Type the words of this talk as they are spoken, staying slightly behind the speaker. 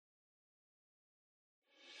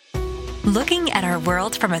Looking at our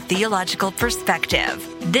world from a theological perspective.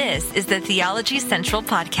 This is the Theology Central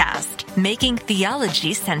Podcast, making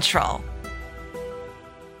theology central.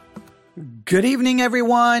 Good evening,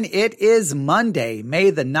 everyone. It is Monday,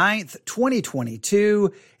 May the 9th,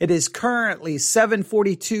 2022. It is currently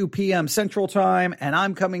 7:42 p.m. Central Time, and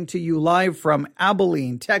I'm coming to you live from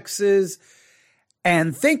Abilene, Texas.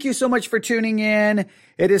 And thank you so much for tuning in.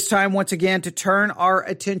 It is time once again to turn our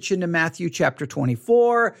attention to Matthew chapter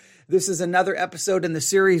 24. This is another episode in the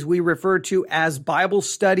series we refer to as Bible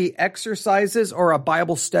Study Exercises or a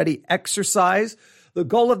Bible Study Exercise. The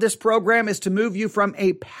goal of this program is to move you from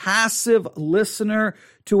a passive listener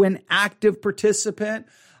to an active participant.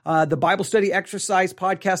 The Bible Study Exercise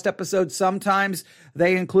podcast episodes, sometimes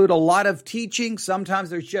they include a lot of teaching. Sometimes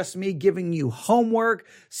there's just me giving you homework.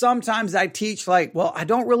 Sometimes I teach like, well, I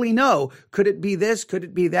don't really know. Could it be this? Could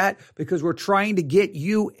it be that? Because we're trying to get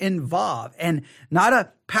you involved and not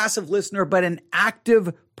a passive listener, but an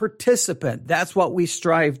active participant. That's what we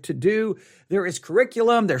strive to do. There is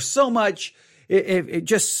curriculum. There's so much.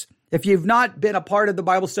 If you've not been a part of the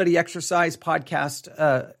Bible Study Exercise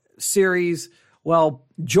podcast series, well,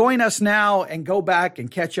 join us now and go back and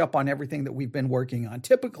catch up on everything that we've been working on.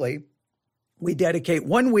 Typically, we dedicate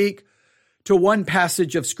 1 week to one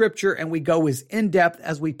passage of Scripture, and we go as in-depth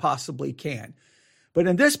as we possibly can. But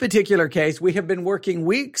in this particular case, we have been working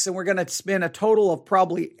weeks, and we're going to spend a total of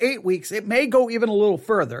probably 8 weeks. It may go even a little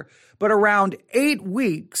further, but around 8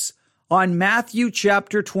 weeks on Matthew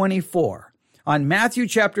chapter 24. On Matthew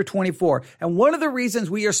chapter 24. And one of the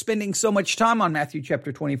reasons we are spending so much time on Matthew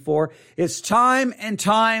chapter 24 is time and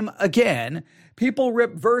time again, people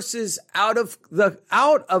rip verses out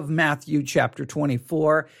of Matthew chapter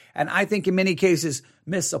 24, and I think in many cases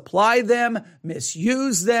misapply them,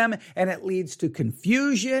 misuse them, and it leads to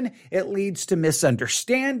confusion, it leads to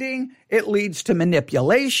misunderstanding, it leads to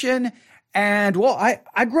manipulation. And well,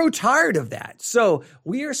 I grow tired of that. So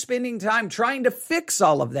we are spending time trying to fix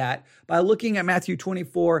all of that by looking at Matthew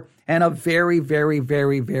 24 in a very, very,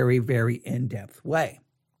 very, very, very in-depth way.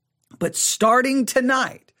 But starting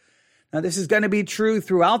tonight, now this is going to be true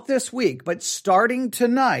throughout this week, but starting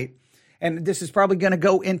tonight, and this is probably going to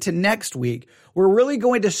go into next week, we're really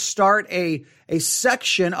going to start a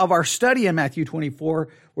section of our study in Matthew 24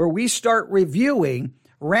 where we start reviewing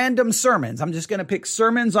random sermons. I'm just going to pick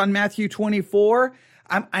sermons on Matthew 24.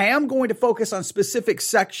 I am going to focus on specific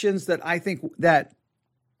sections that I think that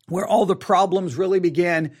where all the problems really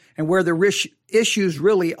begin and where the issues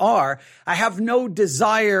really are. I have no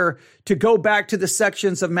desire to go back to the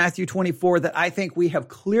sections of Matthew 24 that I think we have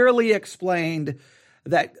clearly explained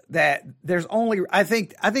that there's only, I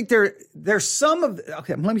think there's some of,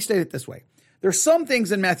 okay, let me state it this way. There's some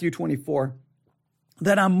things in Matthew 24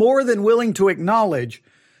 that I'm more than willing to acknowledge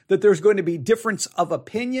that there's going to be difference of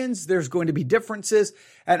opinions, there's going to be differences,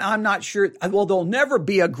 and I'm not sure, well, there'll never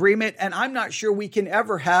be agreement, and I'm not sure we can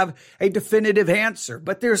ever have a definitive answer.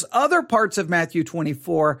 But there's other parts of Matthew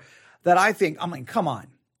 24 that I think, come on.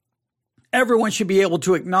 Everyone should be able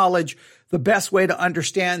to acknowledge the best way to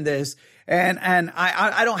understand this. And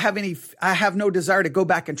I don't have I have no desire to go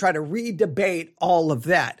back and try to re-debate all of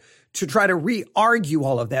that, to try to re-argue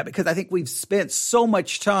all of that, because I think we've spent so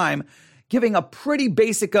much time giving a pretty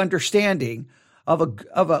basic understanding of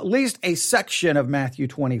at least a section of Matthew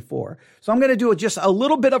 24. So I'm going to do just a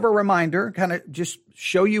little bit of a reminder, kind of just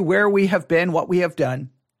show you where we have been, what we have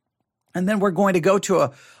done. And then we're going to go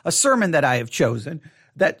to a sermon that I have chosen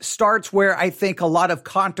that starts where I think a lot of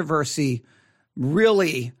controversy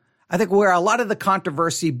where a lot of the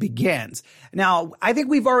controversy begins. Now, I think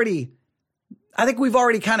we've already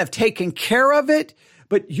kind of taken care of it,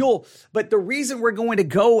 but the reason we're going to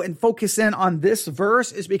go and focus in on this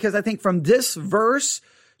verse is because I think from this verse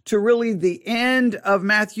to really the end of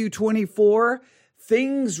Matthew 24,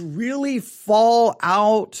 things really fall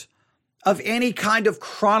out of any kind of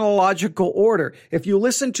chronological order. If you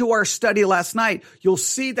listen to our study last night, you'll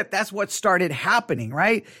see that that's what started happening,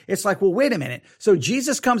 right? It's like, well, wait a minute. So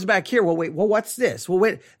Jesus comes back here. Well, wait, what's this? Well,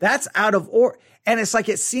 wait, that's out of order. And it's like,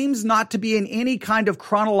 it seems not to be in any kind of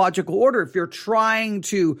chronological order. If you're trying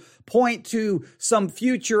to point to some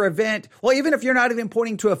future event, well, even if you're not even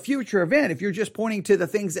pointing to a future event, if you're just pointing to the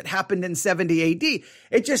things that happened in 70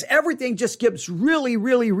 AD, everything just gets really,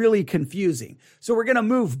 really, really confusing. So we're going to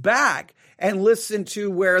move back and listen to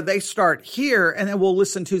where they start here, and then we'll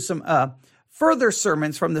listen to some further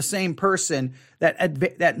sermons from the same person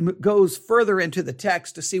that goes further into the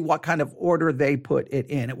text to see what kind of order they put it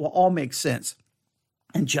in. It will all make sense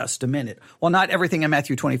in just a minute. Well, not everything in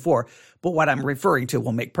Matthew 24, but what I'm referring to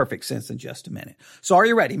will make perfect sense in just a minute. So are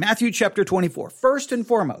you ready? Matthew chapter 24. First and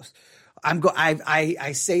foremost,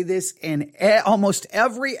 I say this in almost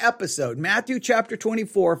every episode. Matthew chapter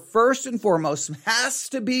 24, first and foremost, has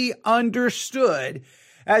to be understood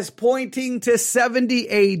as pointing to 70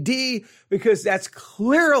 AD, because that's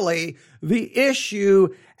clearly the issue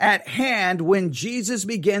at hand when Jesus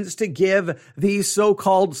begins to give these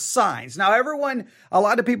so-called signs. Now, a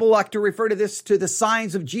lot of people like to refer to this to the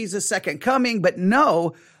signs of Jesus' second coming, but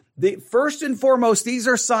no, first and foremost, these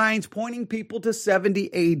are signs pointing people to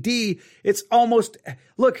 70 AD. It's almost,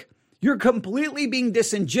 look, you're completely being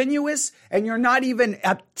disingenuous, and you're not even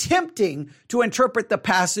attempting to interpret the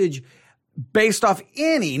passage based off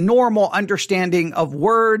any normal understanding of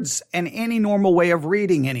words and any normal way of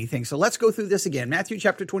reading anything. So let's go through this again. Matthew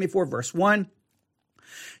chapter 24, verse 1.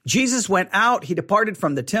 Jesus went out, he departed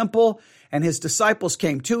from the temple, and his disciples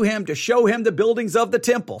came to him to show him the buildings of the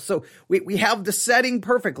temple. So we have the setting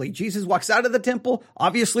perfectly. Jesus walks out of the temple.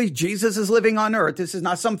 Obviously, Jesus is living on earth. This is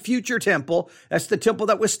not some future temple. That's the temple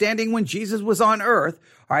that was standing when Jesus was on earth.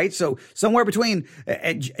 All right. So somewhere between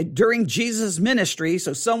during Jesus' ministry,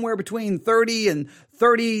 so somewhere between 30 and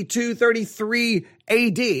 32, 33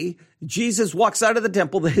 AD, Jesus walks out of the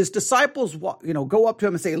temple. His disciples, go up to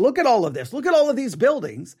him and say, look at all of this. Look at all of these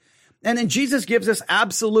buildings. And then Jesus gives us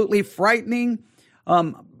absolutely frightening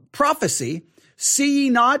prophecy. See ye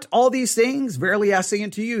not all these things? Verily I say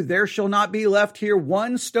unto you, there shall not be left here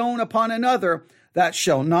one stone upon another that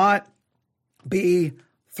shall not be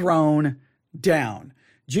thrown down.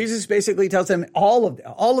 Jesus basically tells them all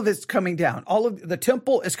of it's coming down. All of the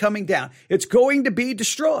temple is coming down. It's going to be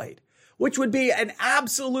destroyed, which would be an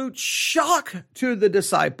absolute shock to the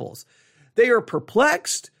disciples. They are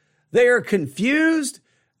perplexed. They are confused.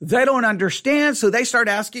 They don't understand. So they start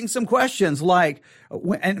asking some questions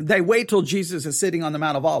and they wait till Jesus is sitting on the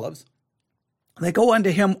Mount of Olives. They go unto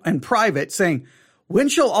him in private saying, when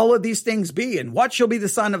shall all of these things be? And what shall be the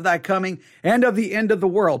sign of thy coming and of the end of the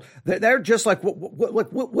world? They're just like,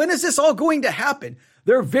 when is this all going to happen?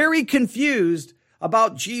 They're very confused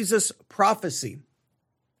about Jesus' prophecy,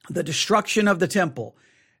 the destruction of the temple.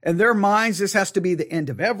 In their minds, this has to be the end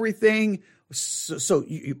of everything. So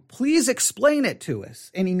you please explain it to us.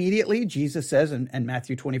 And immediately Jesus says in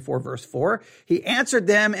Matthew 24, verse 4, he answered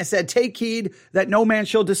them and said, take heed that no man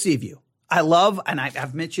shall deceive you. I love, and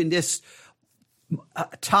I've mentioned this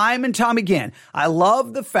time and time again, I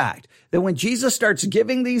love the fact that when Jesus starts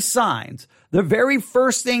giving these signs, the very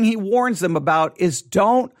first thing he warns them about is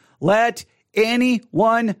don't let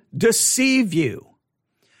anyone deceive you.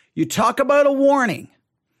 You talk about a warning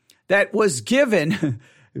that was given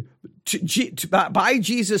by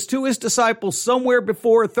Jesus to his disciples somewhere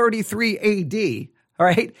before 33 AD. All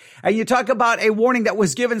right. And you talk about a warning that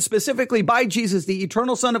was given specifically by Jesus, the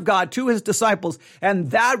eternal Son of God, to his disciples. And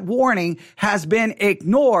that warning has been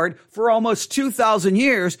ignored for almost 2,000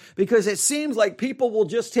 years because it seems like people will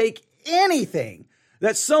just take anything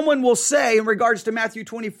that someone will say in regards to Matthew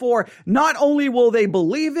 24. Not only will they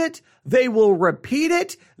believe it, they will repeat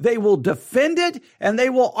it, they will defend it, and they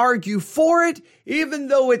will argue for it, even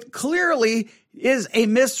though it clearly is a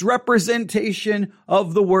misrepresentation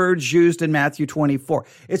of the words used in Matthew 24.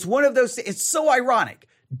 It's one of those, it's so ironic.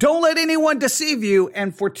 Don't let anyone deceive you.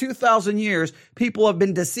 And for 2,000 years, people have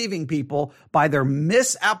been deceiving people by their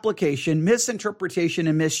misapplication, misinterpretation,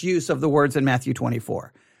 and misuse of the words in Matthew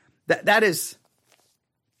 24. That is,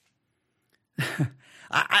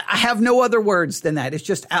 I have no other words than that. It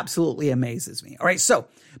just absolutely amazes me. All right.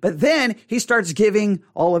 But then he starts giving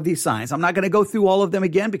all of these signs. I'm not going to go through all of them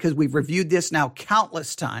again because we've reviewed this now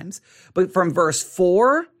countless times. But from verse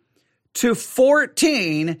 4 to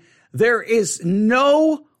 14, there is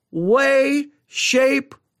no way,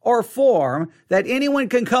 shape, or form that anyone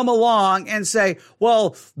can come along and say,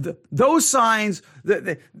 well, those signs,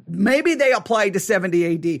 maybe they applied to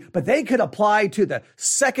 70 AD, but they could apply to the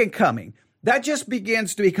second coming. That just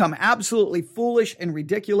begins to become absolutely foolish and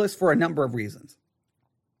ridiculous for a number of reasons.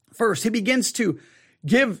 First, he begins to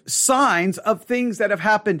give signs of things that have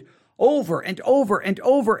happened over and over and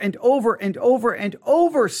over and over and over and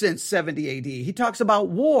over since 70 AD. He talks about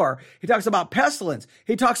war. He talks about pestilence.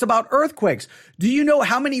 He talks about earthquakes. Do you know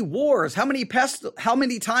how many wars, how many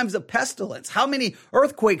times of pestilence, how many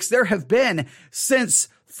earthquakes there have been since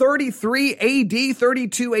 33 AD,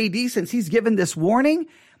 32 AD, since he's given this warning?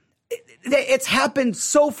 It's happened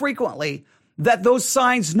so frequently that those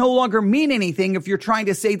signs no longer mean anything if you're trying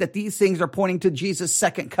to say that these things are pointing to Jesus'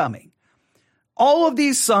 second coming. All of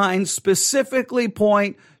these signs specifically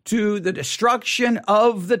point to the destruction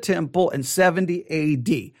of the temple in 70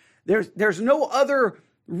 AD. There's no other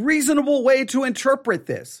reasonable way to interpret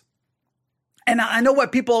this. And I know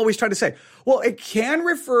what people always try to say. Well, it can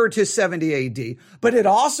refer to 70 AD, but it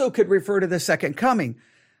also could refer to the second coming.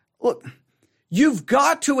 Look, you've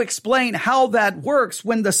got to explain how that works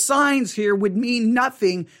when the signs here would mean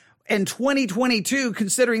nothing in 2022,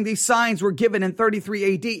 considering these signs were given in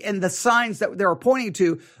 33 AD, and the signs that they're pointing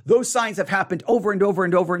to, those signs have happened over and over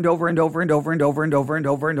and over and over and over and over and over and over and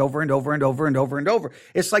over and over and over and over and over and over.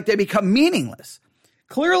 It's like they become meaningless.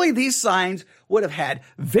 Clearly, these signs would have had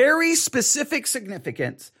very specific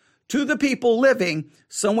significance to the people living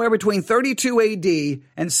somewhere between 32 AD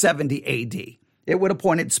and 70 AD. It would have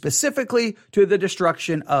pointed specifically to the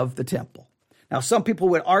destruction of the temple. Now, some people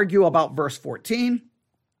would argue about verse 14,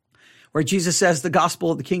 where Jesus says, the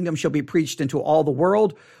gospel of the kingdom shall be preached into all the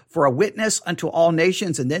world for a witness unto all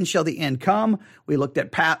nations, and then shall the end come. We looked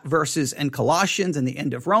at verses in Colossians and the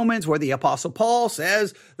end of Romans, where the apostle Paul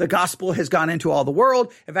says the gospel has gone into all the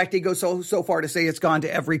world. In fact, he goes so far to say it's gone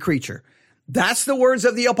to every creature. That's the words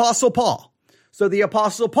of the apostle Paul. So the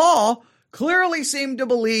apostle Paul clearly seemed to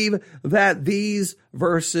believe that these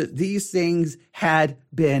things had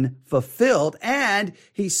been fulfilled. And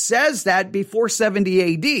he says that before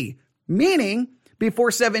 70 AD. Meaning,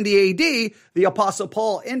 before 70 AD, the apostle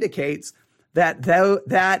Paul indicates that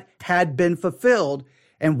that had been fulfilled.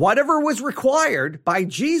 And whatever was required by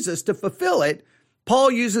Jesus to fulfill it,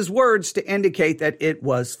 Paul uses words to indicate that it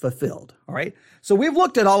was fulfilled. All right. So we've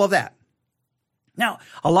looked at all of that. Now,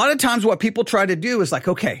 a lot of times what people try to do is like,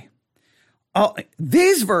 okay,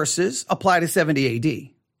 these verses apply to 70 AD.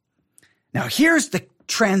 Now, here's the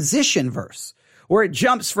transition verse where it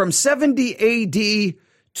jumps from 70 AD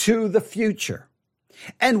to the future.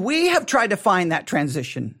 And we have tried to find that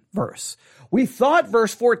transition verse. We thought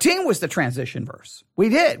verse 14 was the transition verse. We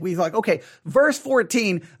did. We thought, okay, verse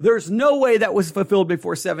 14, there's no way that was fulfilled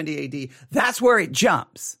before 70 AD. That's where it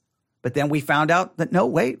jumps. But then we found out that no,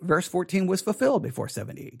 wait, verse 14 was fulfilled before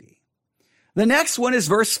 70 AD. The next one is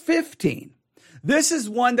verse 15. This is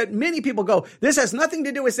one that many people go, this has nothing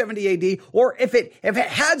to do with 70 AD, or if it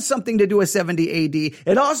had something to do with 70 AD,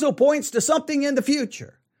 it also points to something in the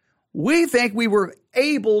future. We think we were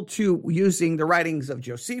able to, using the writings of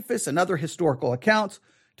Josephus and other historical accounts,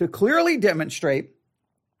 to clearly demonstrate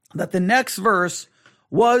that the next verse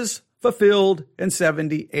was fulfilled in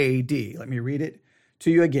 70 AD. Let me read it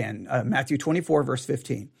to you again. Matthew 24, verse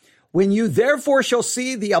 15. When you therefore shall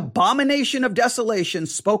see the abomination of desolation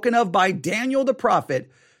spoken of by Daniel the prophet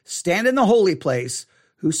stand in the holy place,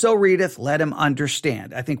 whoso readeth, let him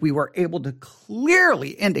understand. I think we were able to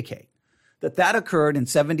clearly indicate that occurred in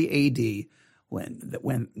 70 AD when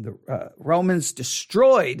the Romans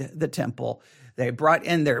destroyed the temple. They brought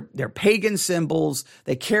in their pagan symbols.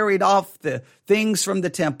 They carried off the things from the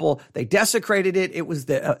temple. They desecrated it. It was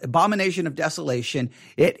the abomination of desolation.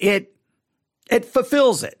 It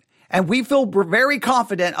fulfills it. And we feel very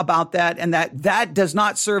confident about that, and that does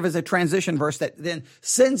not serve as a transition verse that then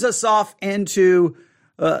sends us off into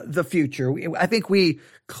the future. I think we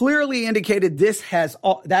clearly indicated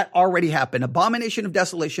that already happened. Abomination of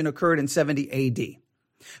desolation occurred in 70 AD.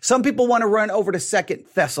 Some people want to run over to 2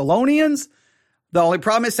 Thessalonians. The only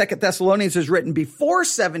problem is 2 Thessalonians is written before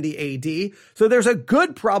 70 AD. So there's a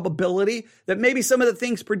good probability that maybe some of the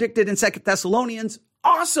things predicted in 2 Thessalonians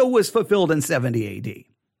also was fulfilled in 70 AD.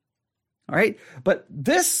 All right. But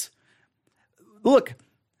this, look,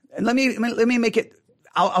 and let me make it,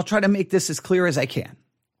 I'll try to make this as clear as I can.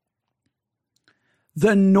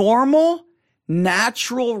 The normal,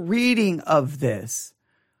 natural reading of this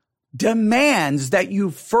demands that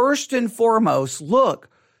you first and foremost look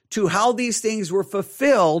to how these things were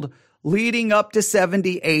fulfilled leading up to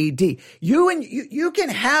 70 AD. You can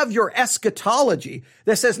have your eschatology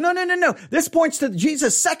that says, no, this points to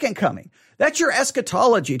Jesus' second coming. That's your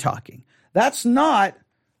eschatology talking. That's not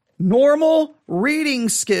normal reading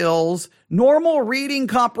skills, normal reading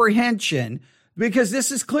comprehension, because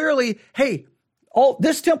this is clearly, hey,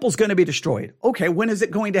 this temple's going to be destroyed. Okay, when is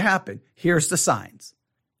it going to happen? Here's the signs.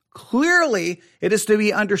 Clearly, it is to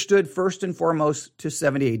be understood first and foremost to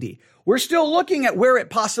 70 AD. We're still looking at where it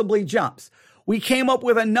possibly jumps. We came up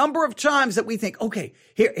with a number of times that we think, okay,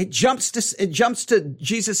 here it jumps to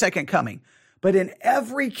Jesus' second coming. But in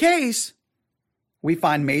every case, we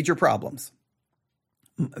find major problems.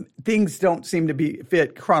 Things don't seem to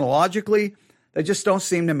fit chronologically. They just don't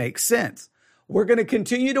seem to make sense. We're going to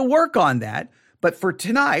continue to work on that. But for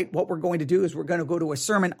tonight, what we're going to do is we're going to go to a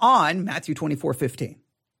sermon on Matthew 24:15.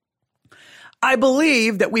 I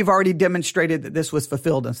believe that we've already demonstrated that this was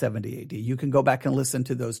fulfilled in 70 AD. You can go back and listen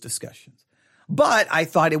to those discussions. But I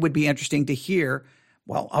thought it would be interesting to hear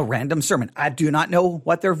Well, a random sermon. I do not know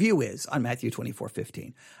what their view is on Matthew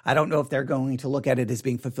 24:15. I don't know if they're going to look at it as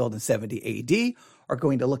being fulfilled in 70 AD or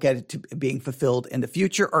going to look at it to being fulfilled in the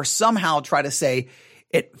future or somehow try to say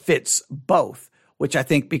it fits both, which I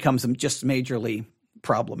think becomes just majorly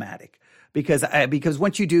problematic because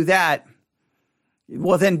once you do that,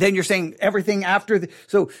 well, then you're saying everything after.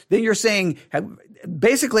 So then you're saying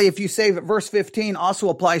basically if you say that verse 15 also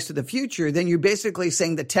applies to the future, then you're basically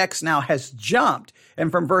saying the text now has jumped. And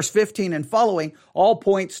from verse 15 and following all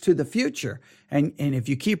points to the future. And if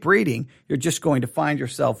you keep reading, you're just going to find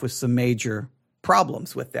yourself with some major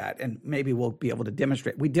problems with that. And maybe we'll be able to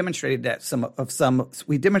demonstrate. We demonstrated some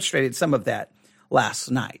of that last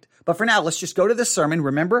night. But for now, let's just go to the sermon.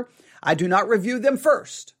 Remember, I do not review them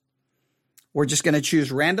first. We're just going to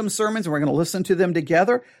choose random sermons and we're going to listen to them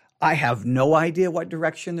together. I have no idea what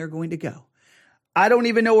direction they're going to go. I don't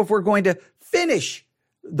even know if we're going to finish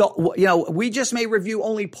we just may review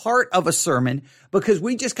only part of a sermon because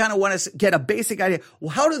we just kind of want to get a basic idea.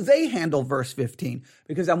 Well, how do they handle verse 15?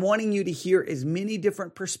 Because I'm wanting you to hear as many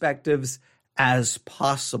different perspectives as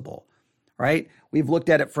possible, right? We've looked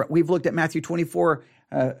at Matthew 24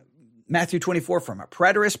 from a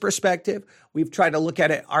preterist perspective. We've tried to look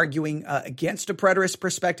at it arguing against a preterist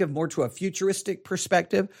perspective, more to a futuristic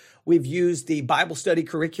perspective. We've used the Bible study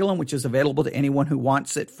curriculum, which is available to anyone who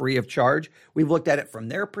wants it free of charge. We've looked at it from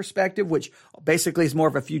their perspective, which basically is more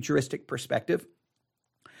of a futuristic perspective.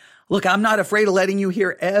 Look, I'm not afraid of letting you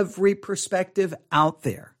hear every perspective out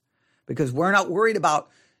there because we're not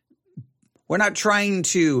trying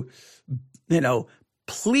to,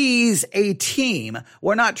 please a team.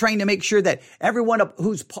 We're not trying to make sure that everyone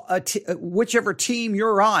whichever team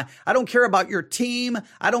you're on, I don't care about your team.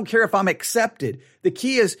 I don't care if I'm accepted. The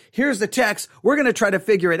key is, here's the text. We're going to try to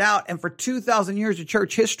figure it out. And for 2,000 years of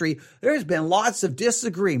church history, there's been lots of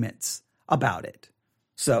disagreements about it.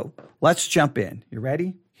 So let's jump in. You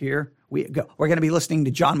ready? Here we go. We're going to be listening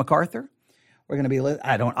to John MacArthur.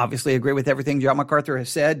 I don't obviously agree with everything John MacArthur has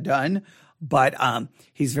said, done, but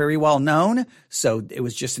he's very well known. So it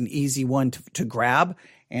was just an easy one to grab.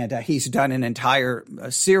 And he's done an entire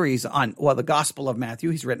series on, the Gospel of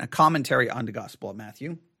Matthew. He's written a commentary on the Gospel of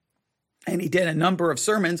Matthew. And he did a number of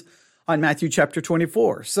sermons on Matthew chapter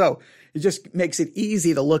 24. So it just makes it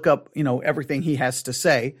easy to look up, everything he has to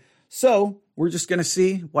say. So we're just going to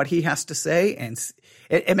see what he has to say. And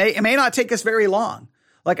it may not take us very long.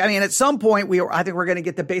 At some point, I think we're going to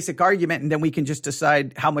get the basic argument, and then we can just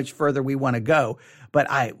decide how much further we want to go. But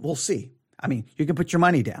we'll see. You can put your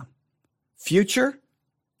money down. Future,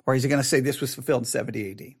 or is he going to say this was fulfilled in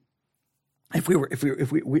 70 AD? If we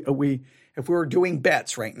were doing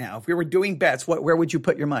bets right now, where would you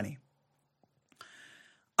put your money?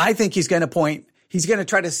 I think he's going to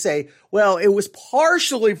try to say, well, it was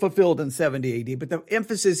partially fulfilled in 70 AD, but the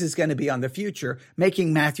emphasis is going to be on the future,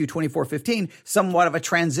 making Matthew 24:15 somewhat of a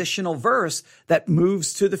transitional verse that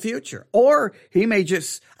moves to the future. Or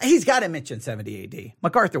he's got to mention 70 AD.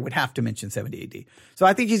 MacArthur would have to mention 70 AD. So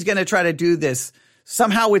I think he's going to try to do this.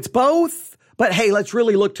 Somehow it's both, but hey, let's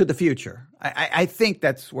really look to the future. I think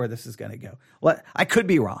that's where this is going to go. I could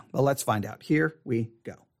be wrong, but let's find out. Here we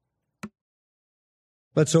go.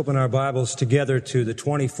 Let's open our Bibles together to the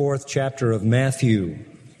 24th chapter of Matthew.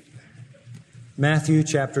 Matthew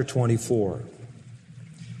chapter 24.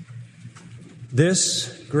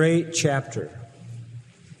 This great chapter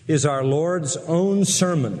is our Lord's own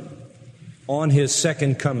sermon on his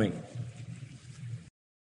second coming.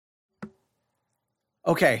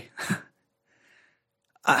 Okay.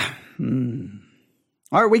 All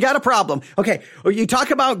right, we got a problem. Okay, you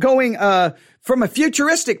talk about going from a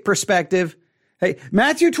futuristic perspective. Hey,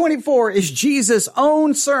 Matthew 24 is Jesus'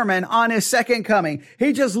 own sermon on his second coming.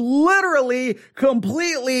 He just literally,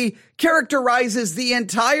 completely characterizes the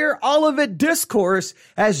entire Olivet Discourse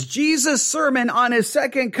as Jesus' sermon on his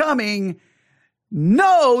second coming.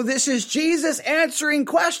 No, this is Jesus answering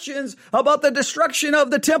questions about the destruction of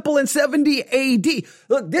the temple in 70 AD.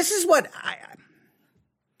 Look, this is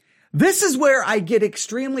where I get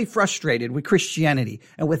extremely frustrated with Christianity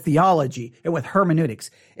and with theology and with hermeneutics.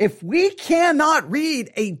 If we cannot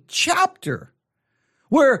read a chapter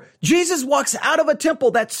where Jesus walks out of a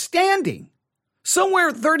temple that's standing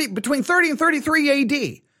somewhere between 30 and 33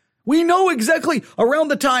 AD, we know exactly around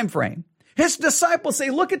the time frame. His disciples say,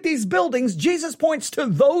 look at these buildings. Jesus points to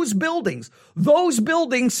those buildings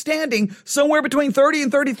standing somewhere between 30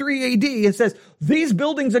 and 33 AD. It says, these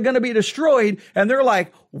buildings are going to be destroyed. And they're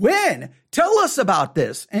like, when? Tell us about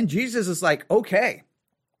this. And Jesus is like, okay,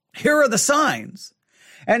 here are the signs.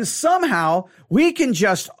 And somehow we can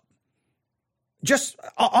just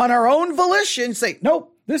on our own volition say,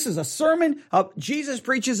 nope, This is a sermon Jesus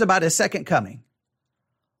preaches about his second coming.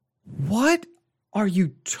 What are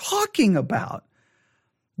you talking about?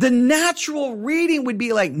 The natural reading would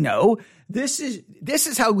be like, no, this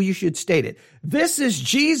is how you should state it. This is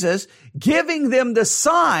Jesus giving them the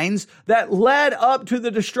signs that led up to the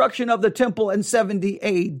destruction of the temple in 70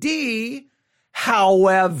 AD.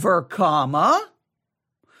 However,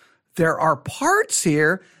 there are parts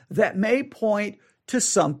here that may point to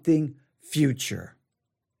something future.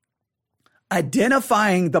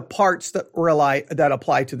 Identifying the parts that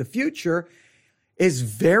apply to the future is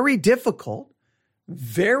very difficult,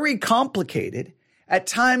 very complicated, at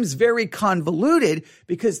times very convoluted,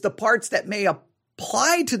 because the parts that may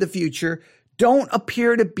apply to the future don't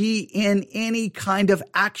appear to be in any kind of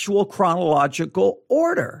actual chronological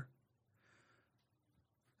order.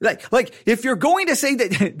 Like if you're going to say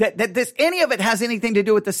that this any of it has anything to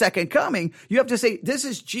do with the second coming, you have to say this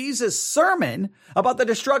is Jesus' sermon about the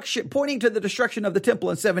destruction, pointing to the destruction of the temple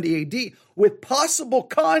in 70 AD with possible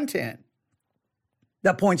content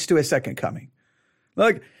that points to his second coming.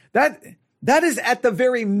 Like that is at the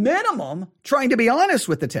very minimum trying to be honest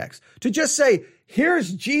with the text. To just say,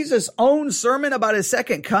 here's Jesus' own sermon about his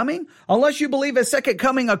second coming, unless you believe his second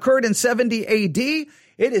coming occurred in 70 AD,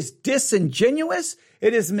 it is disingenuous,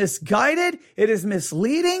 it is misguided, it is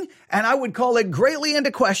misleading, and I would call it greatly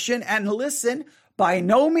into question. And listen, by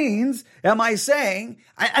no means am I saying,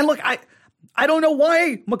 and look, I don't know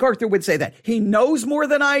why MacArthur would say that. He knows more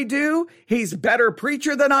than I do. He's a better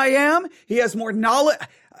preacher than I am. He has more knowledge.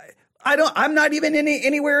 I'm not even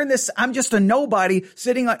anywhere in this. I'm just a nobody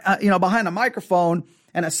sitting, behind a microphone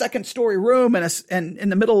in a second story room and in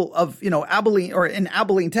the middle of, Abilene, or in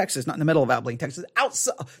Abilene, Texas, not in the middle of Abilene, Texas,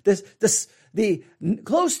 outside the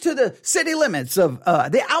close to the city limits of,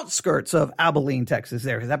 the outskirts of Abilene, Texas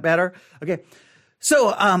there. Is that better? Okay.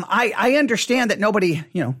 So, I understand that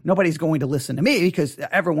nobody's going to listen to me because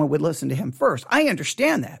everyone would listen to him first. I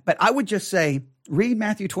understand that, but I would just say, read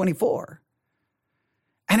Matthew 24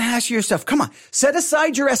 and ask yourself, come on, set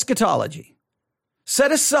aside your eschatology.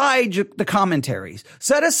 Set aside the commentaries.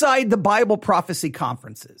 Set aside the Bible prophecy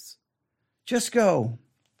conferences. Just go.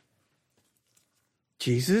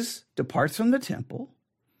 Jesus departs from the temple.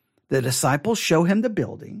 The disciples show him the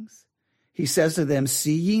buildings. He says to them,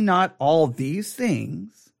 see ye not all these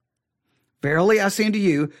things? Verily I say unto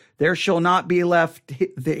you, there shall not be left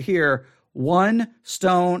here one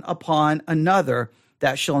stone upon another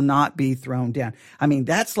that shall not be thrown down. I mean,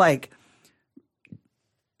 that's like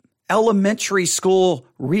elementary school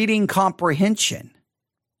reading comprehension.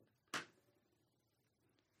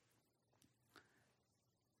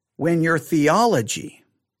 When your theology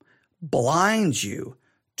blinds you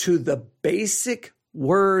to the basic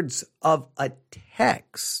words of a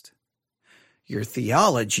text, your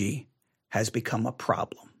theology has become a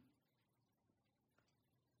problem.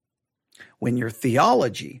 When your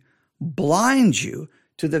theology blinds you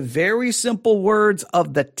to the very simple words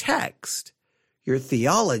of the text, your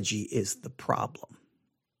theology is the problem.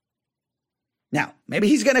 Now, maybe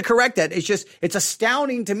he's going to correct that. It's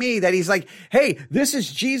astounding to me that he's like, hey, this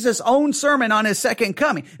is Jesus' own sermon on his second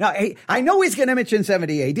coming. Now, I know he's going to mention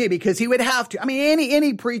 70 AD because he would have to. I mean,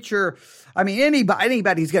 any preacher,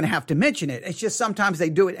 anybody's going to have to mention it. It's just sometimes they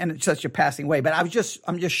do it in such a passing way. But I'm just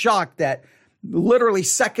shocked that literally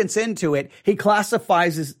seconds into it, he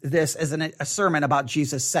classifies this as a sermon about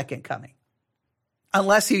Jesus' second coming.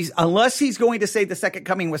 Unless he's going to say the second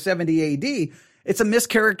coming was 70 AD, it's a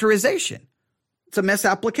mischaracterization. It's a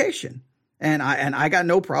misapplication. And I got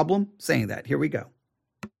no problem saying that. Here we go.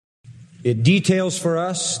 It details for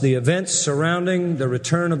us the events surrounding the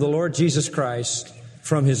return of the Lord Jesus Christ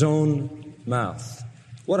from his own mouth.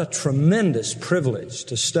 What a tremendous privilege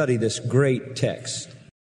to study this great text.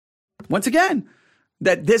 Once again,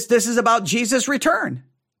 that this is about Jesus' return.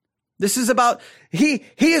 This is about, he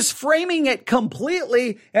is framing it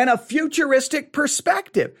completely in a futuristic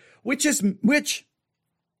perspective, which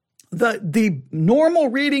the normal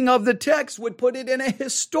reading of the text would put it in a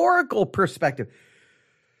historical perspective.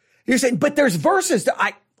 You're saying, but there's verses.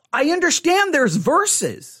 I understand there's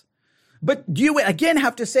verses, but you again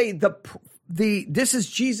have to say this is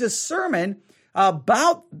Jesus' sermon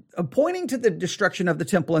about pointing to the destruction of the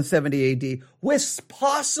temple in 70 AD with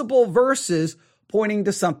possible verses pointing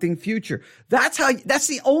to something future. That's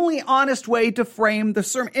the only honest way to frame the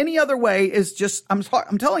sermon. Any other way is just, I'm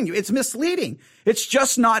telling you, it's misleading. It's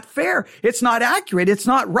just not fair. It's not accurate. It's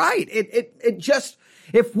not right. It just,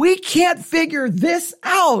 if we can't figure this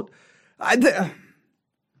out,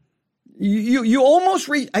 You almost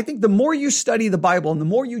reach, I think the more you study the Bible and the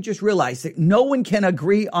more you just realize that no one can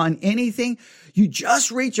agree on anything, you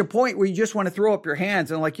just reach a point where you just want to throw up your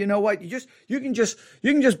hands and like, you know what? You can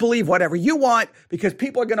just believe whatever you want because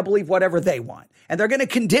people are going to believe whatever they want. And they're going to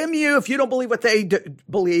condemn you if you don't believe what they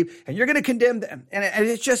believe, and you're going to condemn them. And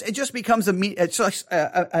it just becomes an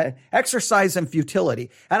exercise in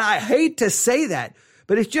futility. And I hate to say that,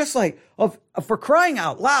 but it's just like, for crying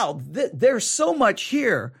out loud, there's so much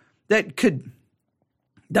here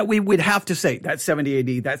that we would have to say, that's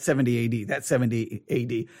 70 AD, that's 70 AD, that's 70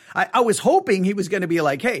 AD. I was hoping he was going to be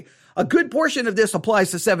like, hey, a good portion of this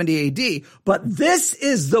applies to 70 AD, but this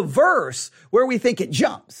is the verse where we think it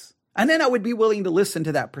jumps. And then I would be willing to listen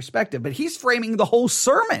to that perspective. But he's framing the whole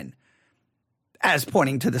sermon as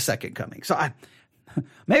pointing to the second coming. So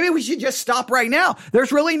maybe we should just stop right now.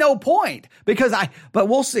 There's really no point but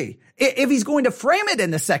we'll see. If he's going to frame it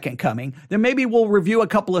in the second coming, then maybe we'll review a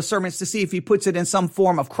couple of sermons to see if he puts it in some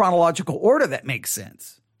form of chronological order that makes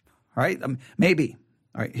sense. All right? Maybe.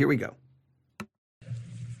 All right, here we go.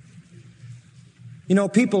 You know,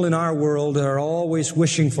 people in our world are always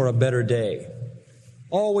wishing for a better day,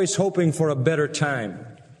 always hoping for a better time,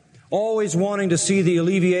 always wanting to see the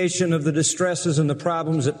alleviation of the distresses and the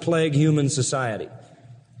problems that plague human society.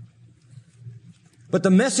 But the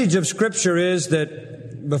message of Scripture is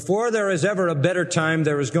that before there is ever a better time,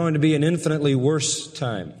 there is going to be an infinitely worse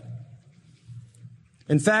time.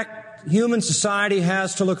 In fact, human society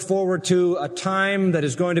has to look forward to a time that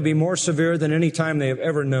is going to be more severe than any time they have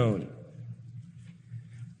ever known.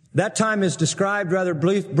 That time is described rather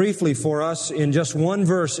briefly for us in just one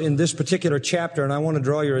verse in this particular chapter, and I want to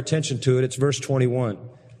draw your attention to it. It's verse 21.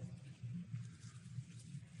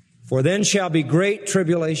 For then shall be great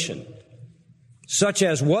tribulation, such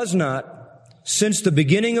as was not since the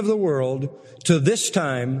beginning of the world to this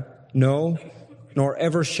time, no, nor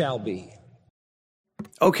ever shall be.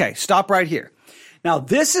 Okay, stop right here. Now,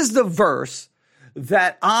 this is the verse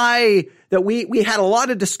that we had a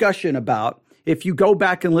lot of discussion about if you go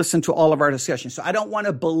back and listen to all of our discussions. So I don't want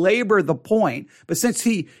to belabor the point, but since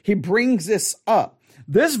he brings this up,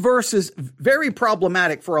 this verse is very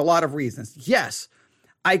problematic for a lot of reasons. Yes,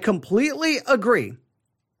 I completely agree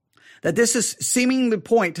that this is seeming to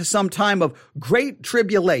point to some time of great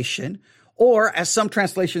tribulation, or as some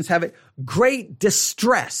translations have it, great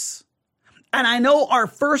distress. And I know our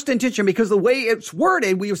first intention, because the way it's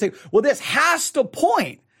worded, we would say, well, this has to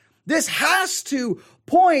point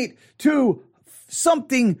to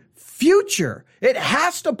something future. It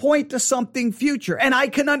has to point to something future. And I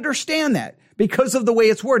can understand that because of the way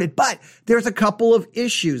it's worded. But there's a couple of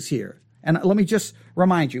issues here. And let me just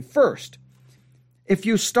remind you. First, if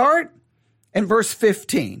you start in verse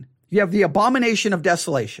 15, you have the abomination of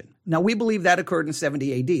desolation. Now, we believe that occurred in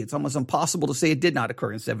 70 AD. It's almost impossible to say it did not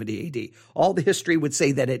occur in 70 AD. All the history would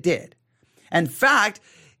say that it did. In fact,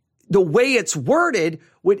 the way it's worded,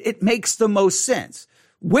 it makes the most sense.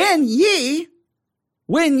 When ye,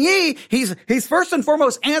 he's first and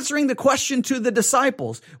foremost answering the question to the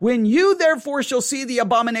disciples. When you therefore shall see the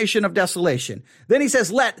abomination of desolation. Then he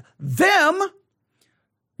says, let them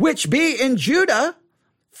which be in Judah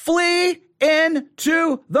flee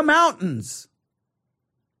into the mountains.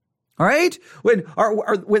 All right?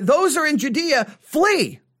 When those are in Judea,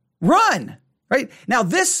 flee, run. Right? Now,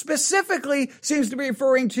 this specifically seems to be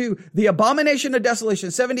referring to the abomination of desolation,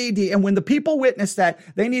 70 AD. And when the people witness that,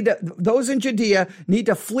 those in Judea need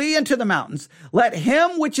to flee into the mountains. Let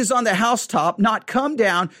him which is on the housetop not come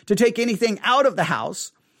down to take anything out of the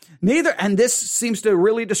house. And this seems to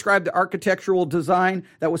really describe the architectural design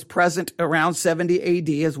that was present around 70 AD,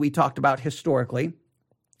 as we talked about historically.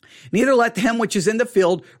 Neither let him which is in the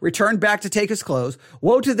field return back to take his clothes.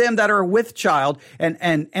 Woe to them that are with child,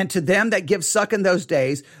 and to them that give suck in those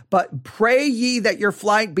days. But pray ye that your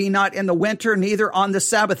flight be not in the winter, neither on the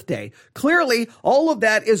Sabbath day. Clearly, all of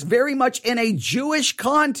that is very much in a Jewish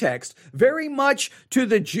context, very much to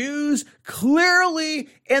the Jews, clearly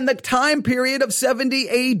in the time period of 70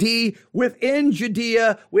 AD, within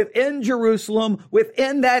Judea, within Jerusalem,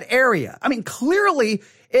 within that area. I mean, clearly,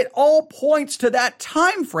 it all points to that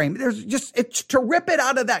time frame. To rip it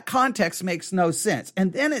out of that context makes no sense.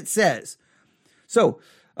 And then it says,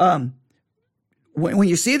 when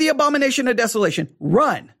you see the abomination of desolation,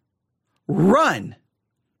 run. Then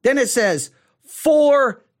it says,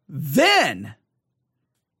 for then.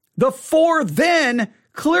 The for then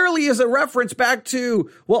clearly is a reference back to,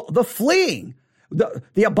 the fleeing,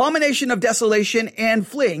 the abomination of desolation and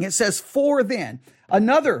fleeing. It says, for then.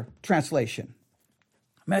 Another translation,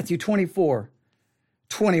 Matthew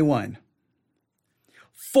 24:21.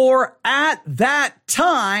 For at that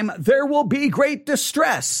time there will be great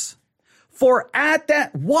distress. For at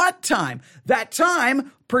that what time? That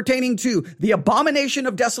time pertaining to the abomination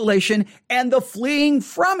of desolation and the fleeing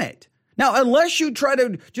from it. Now, unless you try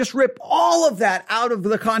to just rip all of that out of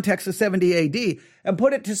the context of 70 AD and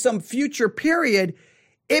put it to some future period,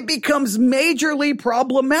 it becomes majorly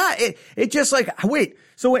problematic. It just like, wait,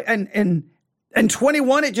 so and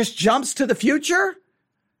 21, it just jumps to the future?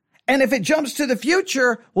 And if it jumps to the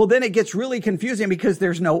future, well, then it gets really confusing because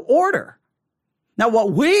there's no order. Now,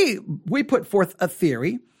 what we put forth a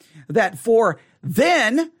theory that for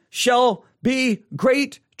then shall be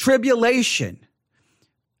great tribulation.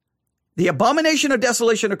 The abomination of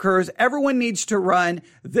desolation occurs. Everyone needs to run.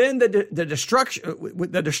 Then the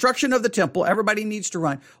destruction of the temple. Everybody needs to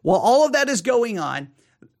run. While all of that is going on,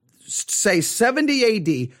 say 70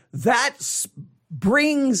 AD, that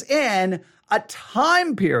brings in a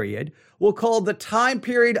time period we'll call the time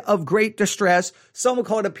period of great distress. Some will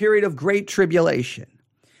call it a period of great tribulation.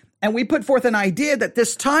 And we put forth an idea that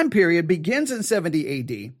this time period begins in 70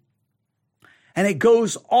 AD and it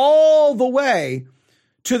goes all the way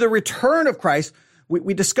to the return of Christ.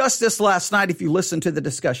 We discussed this last night if you listened to the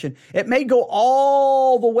discussion. It may go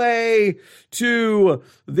all the way to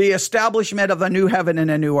the establishment of a new heaven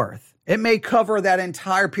and a new earth. It may cover that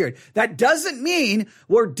entire period. That doesn't mean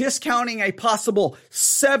we're discounting a possible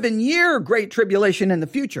 7-year great tribulation in the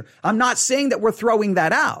future. I'm not saying that we're throwing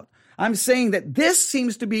that out. I'm saying that this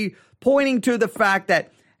seems to be pointing to the fact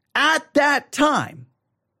that at that time,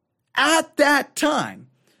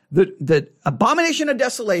 the abomination of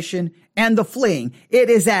desolation and the fleeing, it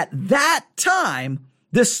is at that time,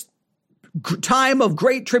 this time of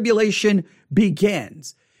great tribulation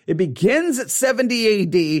begins. It begins at 70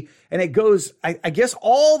 AD and it goes, I guess,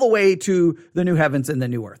 all the way to the new heavens and the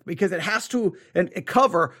new earth because it has to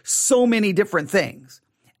cover so many different things.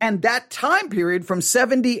 And that time period from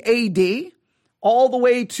 70 AD all the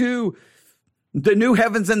way to the new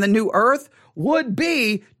heavens and the new earth would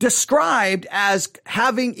be described as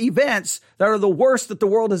having events that are the worst that the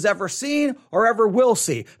world has ever seen or ever will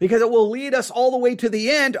see, because it will lead us all the way to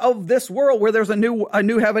the end of this world where there's a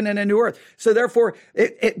new heaven and a new earth. So therefore,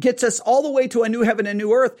 it gets us all the way to a new heaven and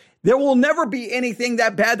new earth. There will never be anything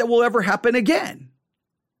that bad that will ever happen again.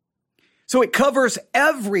 So it covers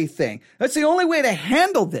everything. That's the only way to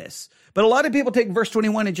handle this. But a lot of people take verse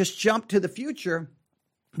 21 and just jump to the future.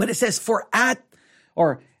 But it says,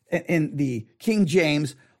 in the King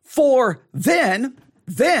James, for then,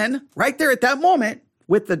 right there at that moment,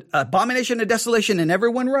 with the abomination of desolation and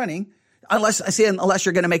everyone running, unless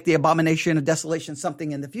you're going to make the abomination of desolation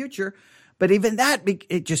something in the future. But even that,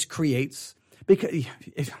 it just creates, because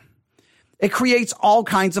it creates all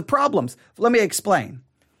kinds of problems. Let me explain.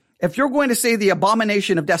 If you're going to say the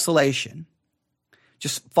abomination of desolation,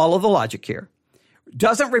 just follow the logic here,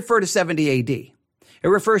 doesn't refer to 70 AD. It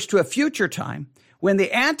refers to a future time when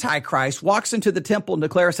the Antichrist walks into the temple and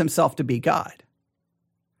declares himself to be God.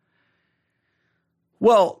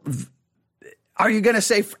 Well, are you going to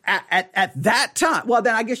say at that time? Well,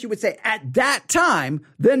 then I guess you would say at that time,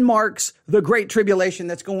 then marks the great tribulation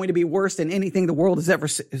that's going to be worse than anything the world has ever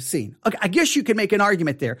seen. Okay, I guess you can make an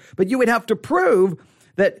argument there, but you would have to prove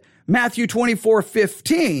that Matthew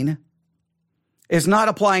 24:15 is not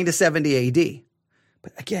applying to 70 AD.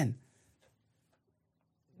 But again,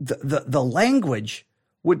 the language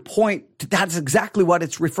would point to that's exactly what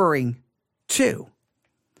it's referring to.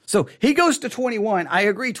 So he goes to 21. I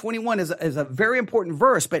agree, 21 is a very important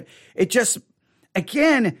verse, but it just,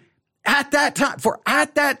 again, at that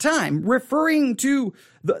time, referring to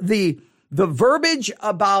the verbiage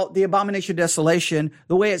about the abomination of desolation,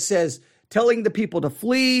 the way it says, telling the people to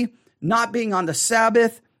flee, not being on the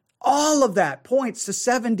Sabbath, all of that points to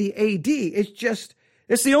 70 AD.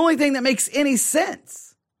 It's the only thing that makes any sense.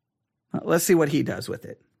 Let's see what he does with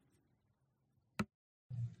it.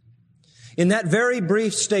 In that very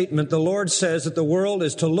brief statement, the Lord says that the world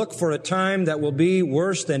is to look for a time that will be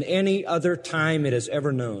worse than any other time it has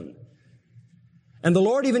ever known. And the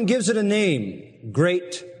Lord even gives it a name,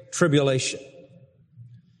 Great Tribulation.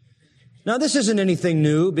 Now, this isn't anything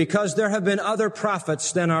new because there have been other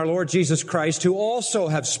prophets than our Lord Jesus Christ who also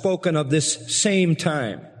have spoken of this same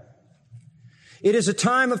time. It is a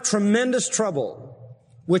time of tremendous trouble,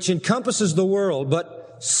 which encompasses the world,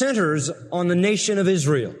 but centers on the nation of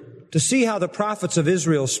Israel. To see how the prophets of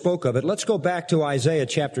Israel spoke of it, let's go back to Isaiah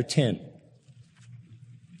chapter 10.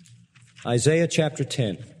 Isaiah chapter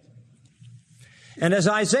 10. And as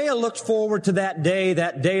Isaiah looked forward to that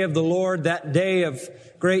day of the Lord, that day of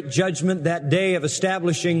great judgment, that day of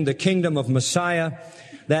establishing the kingdom of Messiah,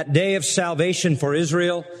 that day of salvation for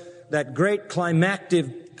Israel, that great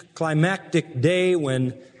climactic day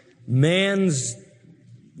when man's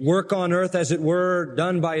work on earth, as it were,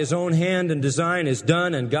 done by his own hand and design is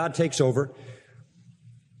done and God takes over.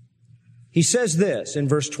 He says this in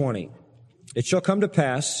verse 20, "It shall come to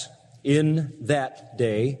pass in that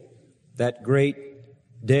day," that great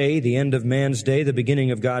day, the end of man's day, the beginning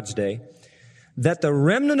of God's day, "that the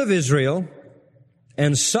remnant of Israel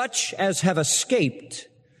and such as have escaped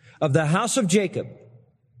of the house of Jacob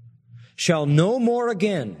shall no more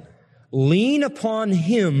again lean upon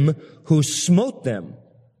him who smote them,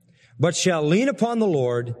 but shall lean upon the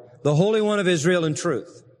Lord, the Holy One of Israel, in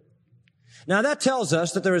truth." Now that tells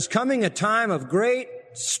us that there is coming a time of great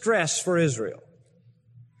stress for Israel,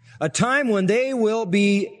 a time when they will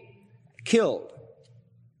be killed.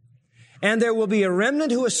 And there will be a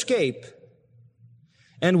remnant who escape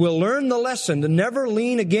and will learn the lesson to never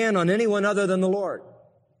lean again on anyone other than the Lord.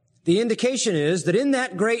 The indication is that in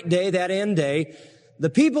that great day, that end day, the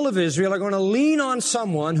people of Israel are going to lean on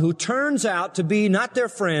someone who turns out to be not their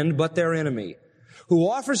friend, but their enemy, who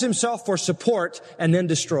offers himself for support and then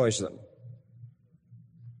destroys them.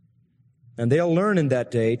 And they'll learn in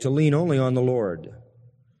that day to lean only on the Lord.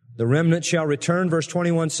 The remnant shall return, verse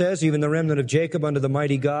 21 says, "Even the remnant of Jacob unto the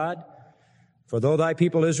mighty God. For though thy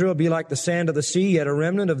people Israel be like the sand of the sea, yet a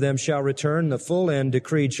remnant of them shall return. The full end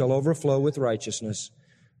decreed shall overflow with righteousness.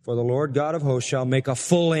 For the Lord God of hosts shall make a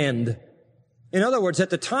full end." In other words, at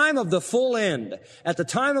the time of the full end, at the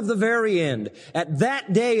time of the very end, at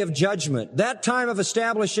that day of judgment, that time of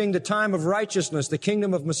establishing the time of righteousness, the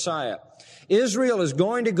kingdom of Messiah, Israel is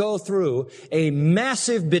going to go through a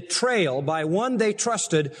massive betrayal by one they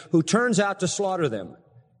trusted who turns out to slaughter them.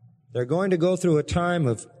 They're going to go through a time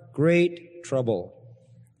of great trouble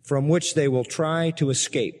from which they will try to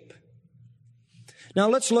escape. Now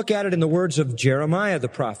let's look at it in the words of Jeremiah the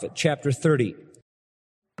prophet, chapter 30.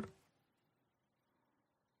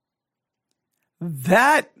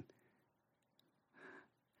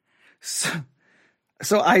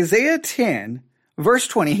 So Isaiah 10, verse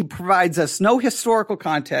 20, he provides us no historical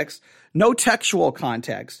context, no textual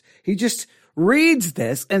context. He just reads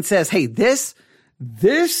this and says, hey, this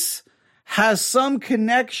has some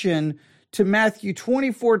connection to Matthew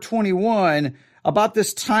 24:21 about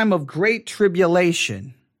this time of great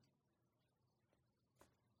tribulation.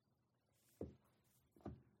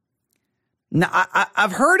 Now,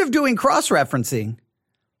 I've heard of doing cross-referencing.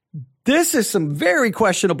 This is some very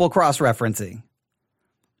questionable cross-referencing.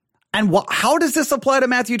 And how does this apply to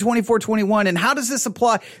Matthew 24:21? And how does this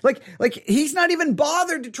apply? Like he's not even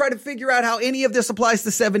bothered to try to figure out how any of this applies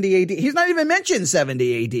to 70 AD. He's not even mentioned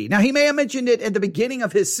 70 AD. Now, he may have mentioned it at the beginning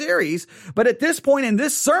of his series, but at this point in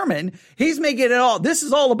this sermon, he's making it all. This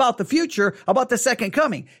is all about the future, about the second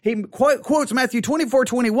coming. He quotes Matthew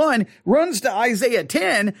 24:21, runs to Isaiah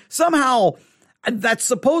 10. Somehow that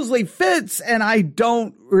supposedly fits, and I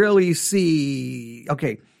don't really see.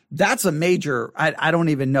 Okay. That's a major, I don't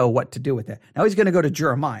even know what to do with that. Now he's going to go to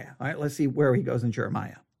Jeremiah. All right, let's see where he goes in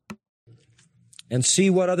Jeremiah. And see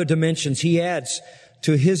what other dimensions he adds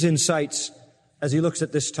to his insights as he looks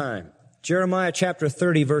at this time. Jeremiah chapter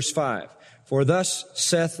 30, verse 5. "For thus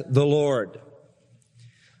saith the Lord,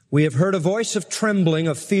 we have heard a voice of trembling,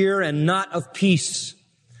 of fear, and not of peace."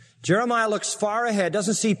 Jeremiah looks far ahead,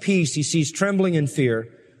 doesn't see peace, he sees trembling and fear.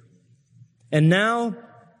 "And now,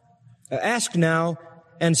 ask now,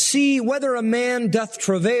 and see whether a man doth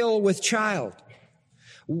travail with child.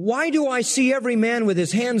 Why do I see every man with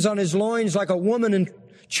his hands on his loins like a woman in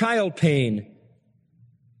child pain,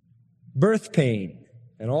 birth pain,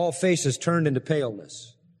 and all faces turned into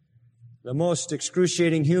paleness?" The most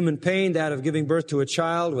excruciating human pain, that of giving birth to a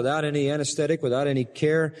child without any anesthetic, without any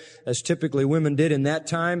care, as typically women did in that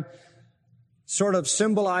time, sort of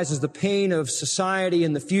symbolizes the pain of society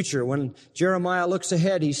in the future. When Jeremiah looks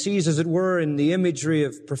ahead, he sees, as it were, in the imagery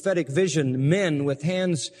of prophetic vision, men with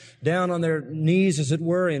hands down on their knees, as it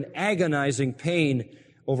were, in agonizing pain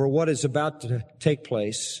over what is about to take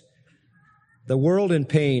place. The world in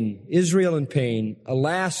pain, Israel in pain.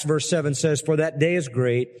 Alas, verse 7 says, "For that day is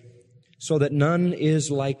great, so that none is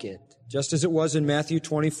like it." Just as it was in Matthew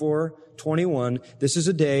 24:21, this is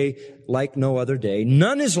a day like no other day.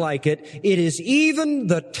 None is like it. It is even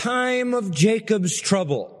the time of Jacob's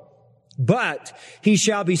trouble. But he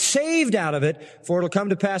shall be saved out of it, for it will come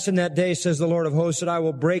to pass in that day, says the Lord of hosts, that I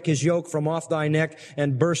will break his yoke from off thy neck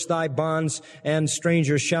and burst thy bonds, and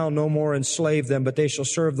strangers shall no more enslave them, but they shall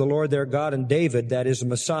serve the Lord their God, and David, that is the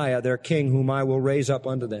Messiah, their king, whom I will raise up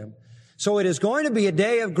unto them. So it is going to be a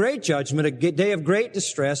day of great judgment, a day of great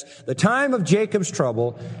distress, the time of Jacob's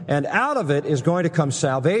trouble, and out of it is going to come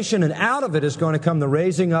salvation, and out of it is going to come the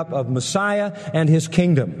raising up of Messiah and his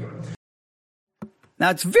kingdom.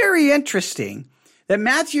 Now, it's very interesting that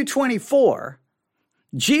Matthew 24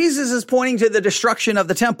 Jesus is pointing to the destruction of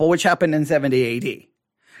the temple, which happened in 70 AD.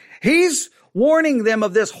 He's warning them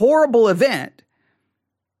of this horrible event.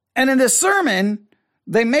 And in this sermon,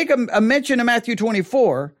 they make a mention of Matthew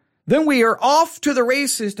 24. Then we are off to the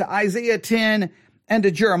races to Isaiah 10 and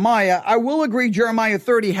to Jeremiah. I will agree Jeremiah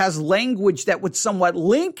 30 has language that would somewhat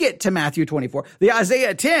link it to Matthew 24. The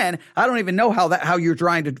Isaiah 10, I don't even know how you're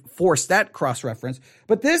trying to force that cross-reference.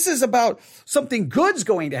 But this is about something good's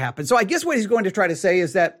going to happen. So I guess what he's going to try to say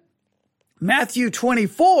is that Matthew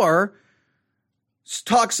 24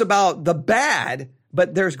 talks about the bad,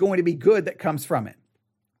 but there's going to be good that comes from it.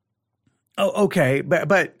 Oh, okay.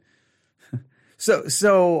 But so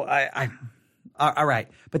all right.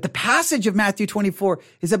 But the passage of Matthew 24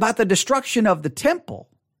 is about the destruction of the temple.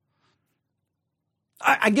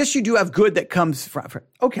 I guess you do have good that comes from.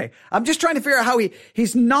 Okay. I'm just trying to figure out how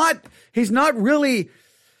he's not really,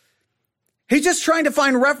 he's just trying to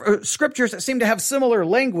find scriptures that seem to have similar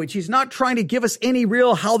language. He's not trying to give us any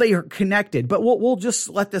real how they are connected, but we'll just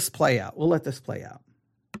let this play out. We'll let this play out.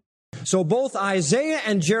 So both Isaiah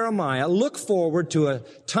and Jeremiah look forward to a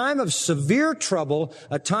time of severe trouble,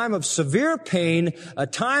 a time of severe pain, a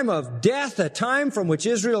time of death, a time from which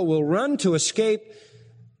Israel will run to escape,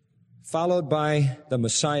 followed by the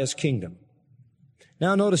Messiah's kingdom.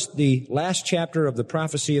 Now notice the last chapter of the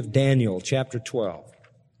prophecy of Daniel, chapter 12.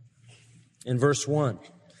 In verse 1.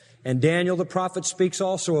 And Daniel the prophet speaks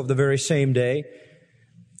also of the very same day.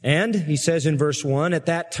 And he says in verse 1, at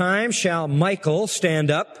that time shall Michael stand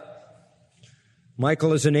up.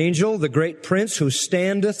 Michael is an angel, the great prince who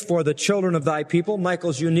standeth for the children of thy people.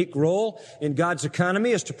 Michael's unique role in God's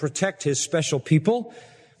economy is to protect his special people.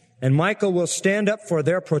 And Michael will stand up for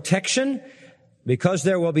their protection because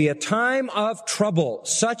there will be a time of trouble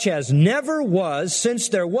such as never was since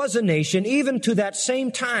there was a nation, even to that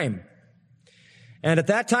same time. And at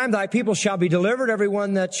that time thy people shall be delivered, every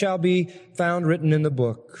one that shall be found written in the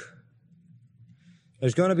book.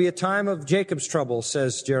 There's going to be a time of Jacob's trouble,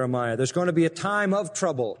 says Jeremiah. There's going to be a time of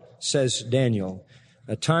trouble, says Daniel.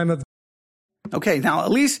 A time of... Okay, now at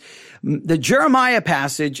least the Jeremiah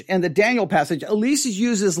passage and the Daniel passage at least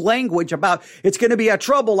uses language about it's going to be a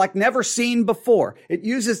trouble like never seen before. It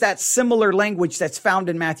uses that similar language that's found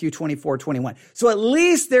in Matthew 24:21. So at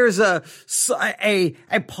least there's a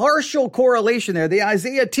partial correlation there. The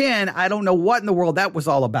Isaiah 10, I don't know what in the world that was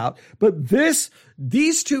all about, but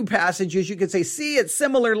these two passages, you could say, see, it's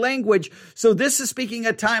similar language. So this is speaking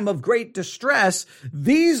a time of great distress.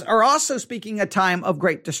 These are also speaking a time of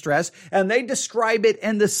great distress, and they describe it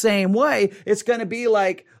in the same way. It's going to be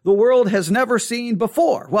like the world has never seen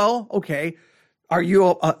before. Well, okay.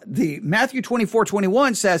 The Matthew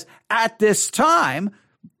 24:21 says at this time,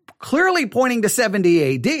 clearly pointing to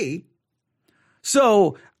 70 AD.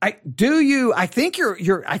 So I think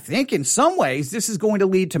in some ways this is going to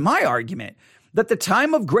lead to my argument that the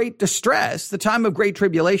time of great distress, the time of great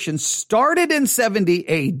tribulation started in 70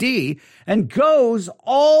 AD and goes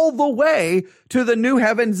all the way to the new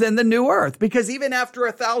heavens and the new earth. Because even after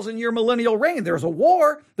 1,000-year millennial reign, there's a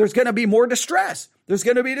war, there's going to be more distress, there's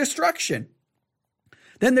going to be destruction.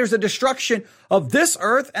 Then there's a destruction of this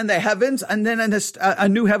earth and the heavens, and then a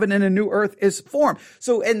new heaven and a new earth is formed.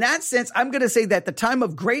 So in that sense, I'm going to say that the time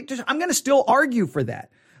of I'm going to still argue for that.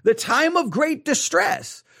 The time of great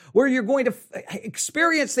distress, where you're going to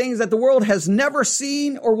experience things that the world has never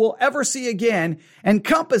seen or will ever see again,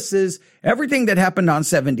 encompasses everything that happened on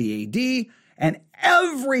 70 AD and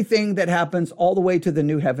everything that happens all the way to the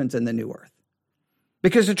new heavens and the new earth.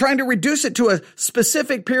 Because they're trying to reduce it to a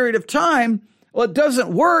specific period of time. Well, it doesn't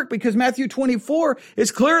work because Matthew 24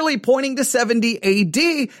 is clearly pointing to 70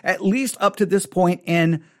 AD, at least up to this point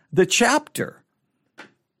in the chapter.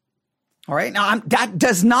 All right. Now, that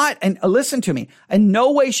does not, and listen to me, in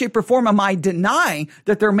no way, shape, or form am I denying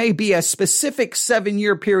that there may be a specific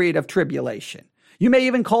 7-year period of tribulation. You may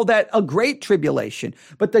even call that a great tribulation.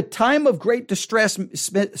 But the time of great distress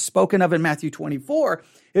spoken of in Matthew 24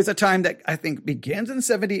 is a time that I think begins in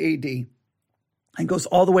 70 AD and goes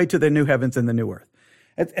all the way to the new heavens and the new earth.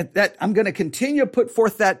 That I'm going to continue to put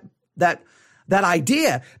forth that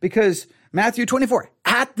idea because Matthew 24,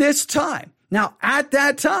 at this time. Now, at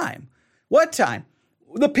that time, what time?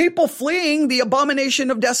 The people fleeing the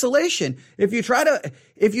abomination of desolation. If you try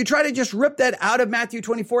to just rip that out of Matthew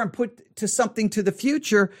 24 and put to something to the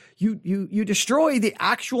future, you destroy the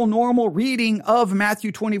actual normal reading of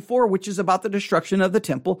Matthew 24, which is about the destruction of the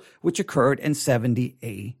temple, which occurred in 70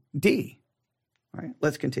 AD. All right,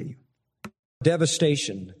 let's continue.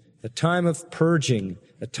 Devastation, a time of purging,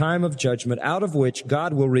 a time of judgment, out of which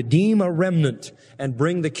God will redeem a remnant and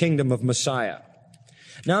bring the kingdom of Messiah.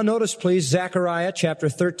 Now notice, please, Zechariah chapter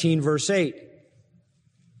 13, verse 8.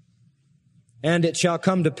 And it shall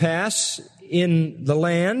come to pass in the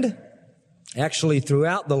land, actually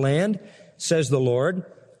throughout the land, says the Lord,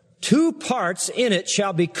 2 parts in it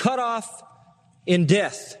shall be cut off in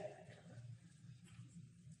death,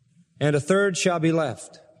 and a third shall be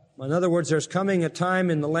left. In other words, there's coming a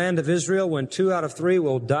time in the land of Israel when 2 out of 3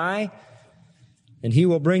 will die, and he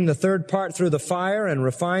will bring the third part through the fire and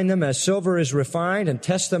refine them as silver is refined and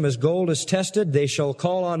test them as gold is tested. They shall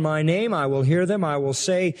call on my name. I will hear them. I will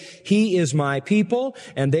say, he is my people,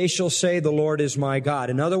 and they shall say, the Lord is my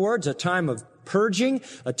God. In other words, a time of purging,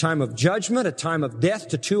 a time of judgment, a time of death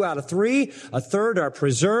to 2 out of 3. A third are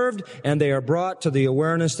preserved, and they are brought to the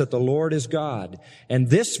awareness that the Lord is God. And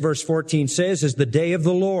this, verse 14 says, is the day of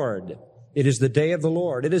the Lord. It is the day of the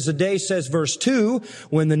Lord. It is a day, says verse 2,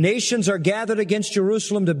 when the nations are gathered against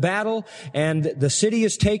Jerusalem to battle, and the city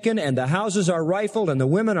is taken, and the houses are rifled, and the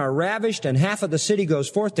women are ravished, and half of the city goes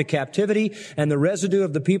forth to captivity, and the residue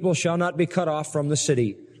of the people shall not be cut off from the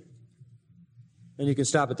city. And you can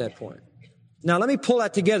stop at that point. Now let me pull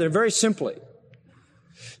that together very simply.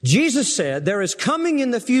 Jesus said there is coming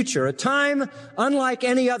in the future a time unlike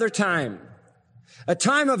any other time, a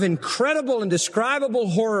time of incredible, indescribable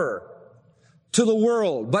horror to the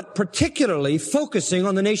world, but particularly focusing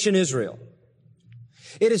on the nation Israel.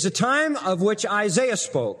 It is a time of which Isaiah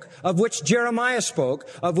spoke, of which Jeremiah spoke,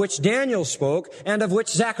 of which Daniel spoke, and of which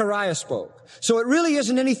Zechariah spoke. So it really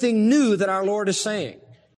isn't anything new that our Lord is saying.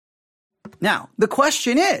 Now, the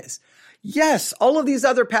question is, yes, all of these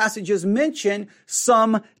other passages mention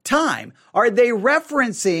some time. Are they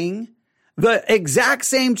referencing the exact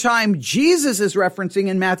same time Jesus is referencing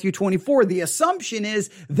in Matthew 24? The assumption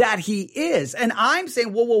is that he is. And I'm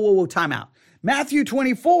saying, whoa, time out. Matthew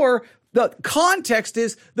 24, the context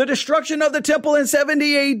is the destruction of the temple in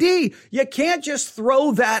 70 AD. You can't just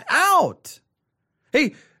throw that out.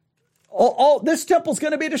 Hey, this temple's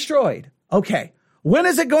going to be destroyed. Okay. When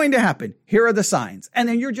is it going to happen? Here are the signs. And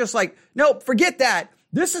then you're just like, nope, forget that.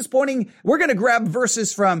 This is pointing, we're going to grab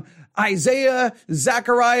verses from Isaiah,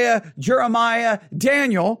 Zechariah, Jeremiah,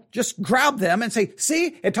 Daniel, just grab them and say,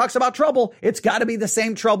 see, it talks about trouble. It's got to be the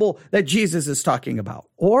same trouble that Jesus is talking about.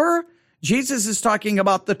 Or Jesus is talking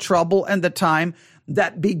about the trouble and the time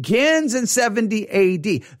that begins in 70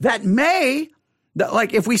 AD. That may,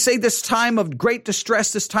 like if we say this time of great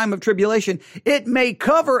distress, this time of tribulation, it may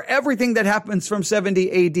cover everything that happens from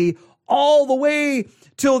 70 AD all the way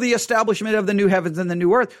till the establishment of the new heavens and the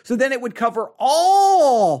new earth. So then it would cover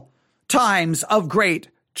all times of great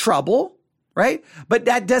trouble, right? But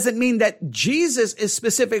that doesn't mean that Jesus is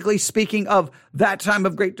specifically speaking of that time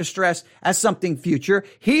of great distress as something future.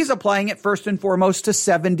 He's applying it first and foremost to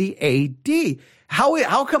 70 AD.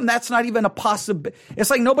 How come that's not even a possibility? It's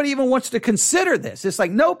like nobody even wants to consider this. It's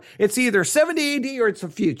like, nope, it's either 70 AD or it's a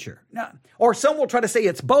future. No. Or some will try to say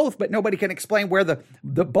it's both, but nobody can explain where the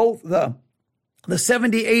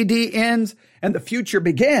 70 AD ends and the future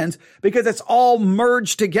begins, because it's all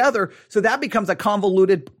merged together. So that becomes a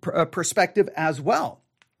convoluted perspective as well.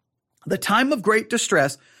 The time of great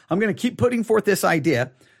distress, I'm going to keep putting forth this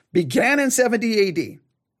idea, began in 70 AD.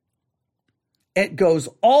 It goes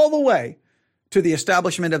all the way to the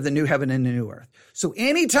establishment of the new heaven and the new earth. So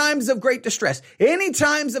any times of great distress, any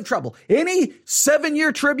times of trouble, any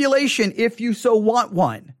 7-year tribulation, if you so want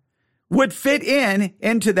one, would fit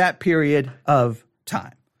into that period of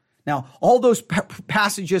time. Now, all those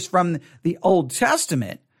passages from the Old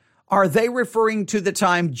Testament, are they referring to the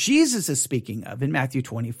time Jesus is speaking of in Matthew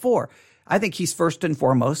 24? I think he's first and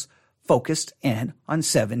foremost focused in on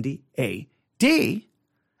 70 AD.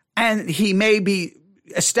 And he may be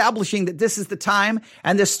establishing that this is the time,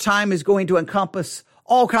 and this time is going to encompass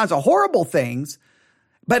all kinds of horrible things.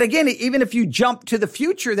 But again, even if you jump to the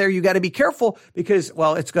future there, you got to be careful because,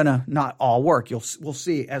 well, it's going to not all work. We'll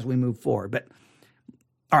see as we move forward. But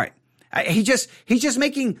all right, he's just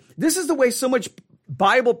making, this is the way so much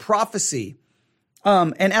Bible prophecy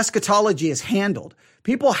and eschatology is handled.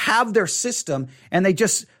 People have their system and they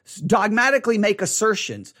just dogmatically make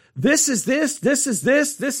assertions. This is this, this is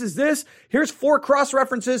this, this is this. Here's 4 cross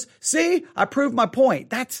references. See, I proved my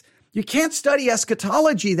point. You can't study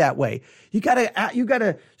eschatology that way. You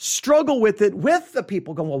gotta struggle with it with the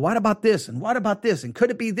people going, well, what about this? And what about this? And could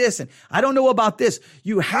it be this? And I don't know about this.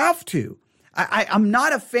 You have to. I'm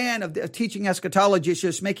not a fan of teaching eschatology. It's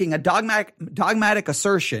just making a dogmatic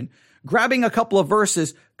assertion, grabbing a couple of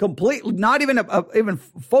verses, completely not even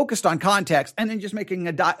focused on context, and then just making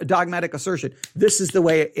a dogmatic assertion. This is the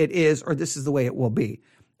way it is, or this is the way it will be.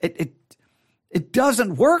 It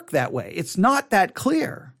doesn't work that way. It's not that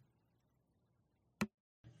clear.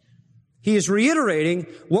 He is reiterating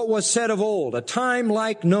what was said of old, a time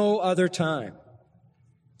like no other time.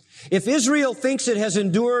 If Israel thinks it has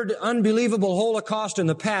endured unbelievable Holocaust in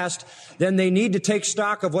the past, then they need to take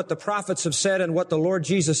stock of what the prophets have said and what the Lord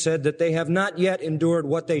Jesus said, that they have not yet endured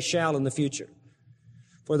what they shall in the future.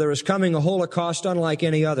 For there is coming a Holocaust unlike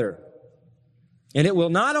any other. And it will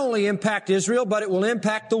not only impact Israel, but it will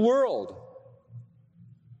impact the world.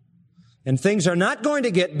 And things are not going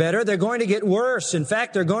to get better, they're going to get worse. In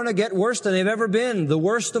fact, they're going to get worse than they've ever been, the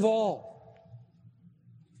worst of all.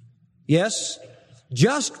 Yes,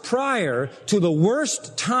 just prior to the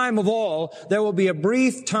worst time of all, there will be a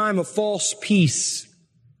brief time of false peace.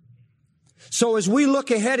 So as we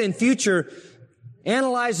look ahead in future,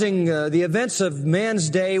 analyzing the events of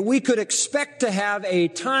man's day, we could expect to have a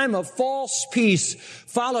time of false peace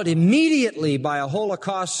followed immediately by a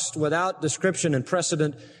Holocaust without description and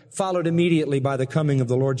precedent, followed immediately by the coming of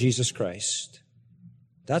the Lord Jesus Christ.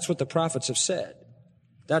 That's what the prophets have said.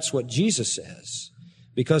 That's what Jesus says.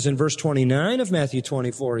 Because in verse 29 of Matthew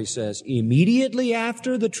 24, he says, immediately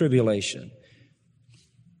after the tribulation,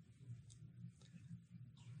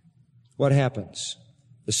 what happens?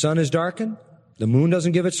 The sun is darkened, the moon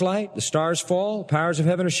doesn't give its light, the stars fall, the powers of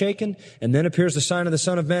heaven are shaken, and then appears the sign of the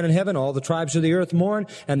Son of Man in heaven. All the tribes of the earth mourn,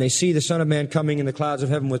 and they see the Son of Man coming in the clouds of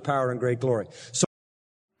heaven with power and great glory.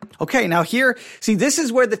 Okay, now here, see, this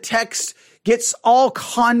is where the text gets all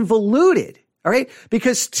convoluted, all right?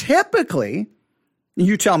 Because typically,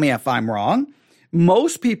 you tell me if I'm wrong,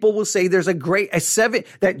 most people will say there's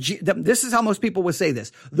this is how most people would say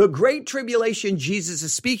this. The great tribulation Jesus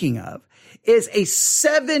is speaking of is a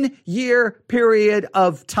 7-year period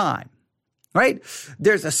of time, right?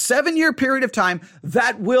 There's a 7-year period of time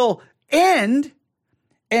that will end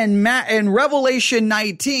in Revelation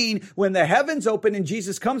 19, when the heavens open and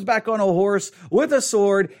Jesus comes back on a horse with a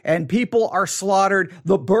sword and people are slaughtered,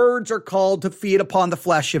 the birds are called to feed upon the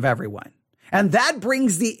flesh of everyone. And that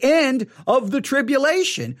brings the end of the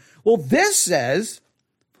tribulation. Well, this says,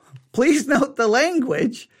 please note the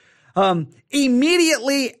language,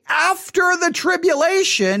 immediately after the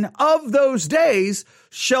tribulation of those days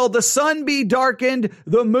shall the sun be darkened,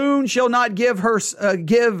 the moon shall not give her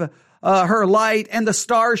light, and the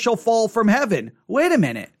stars shall fall from heaven. Wait a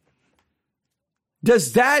minute.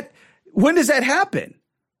 When does that happen?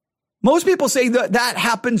 Most people say that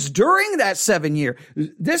happens during that 7 year.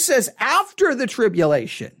 This says after the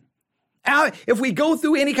tribulation. If we go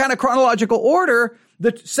through any kind of chronological order,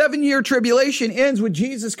 the 7-year tribulation ends with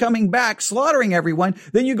Jesus coming back, slaughtering everyone.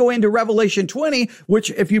 Then you go into Revelation 20, which,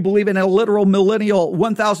 if you believe in a literal millennial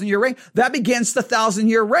 1,000-year reign, that begins the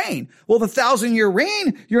 1,000-year reign. Well, the 1,000-year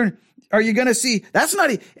reign, are you going to see,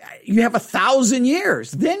 you have 1,000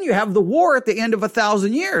 years. Then you have the war at the end of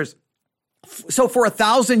 1,000 years. So for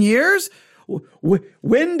 1,000 years,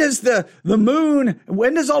 when does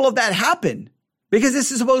when does all of that happen? Because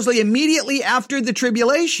this is supposedly immediately after the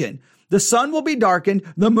tribulation. The sun will be darkened,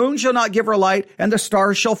 the moon shall not give her light, and the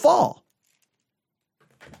stars shall fall.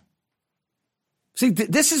 See,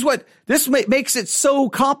 this makes it so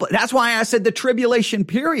complicated. That's why I said the tribulation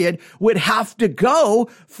period would have to go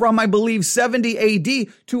from, I believe, 70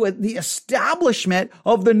 AD to the establishment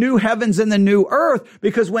of the new heavens and the new earth.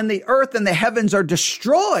 Because when the earth and the heavens are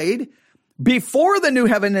destroyed, before the new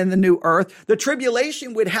heaven and the new earth, the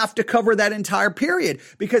tribulation would have to cover that entire period.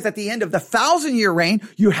 Because at the end of the 1,000-year reign,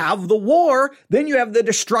 you have the war, then you have the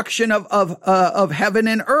destruction of heaven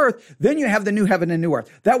and earth, then you have the new heaven and new earth.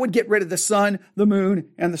 That would get rid of the sun, the moon,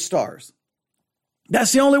 and the stars.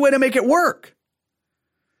 That's the only way to make it work.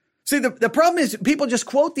 See, the problem is people just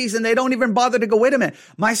quote these and they don't even bother to go, wait a minute,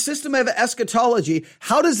 my system of eschatology,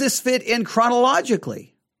 how does this fit in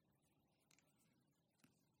chronologically?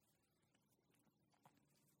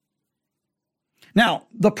 Now,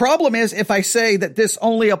 the problem is if I say that this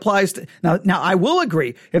only applies to, now I will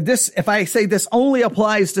agree, if I say this only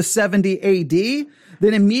applies to 70 AD,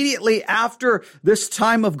 then immediately after this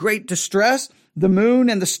time of great distress, the moon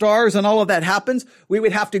and the stars and all of that happens, we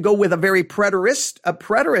would have to go with a very preterist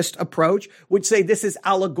approach, would say this is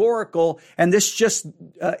allegorical, and this just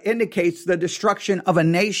indicates the destruction of a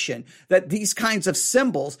nation. That these kinds of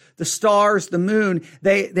symbols, the stars, the moon,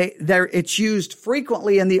 it's used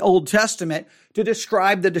frequently in the Old Testament to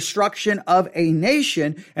describe the destruction of a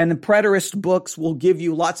nation. And the preterist books will give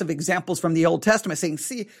you lots of examples from the Old Testament saying,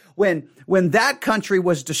 see, when that country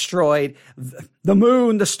was destroyed, the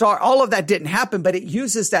moon, the star, all of that didn't happen, but it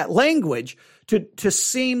uses that language to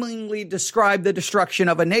seemingly describe the destruction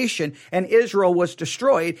of a nation. And Israel was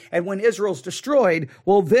destroyed. And when Israel's destroyed,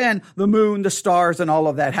 well, then the moon, the stars, and all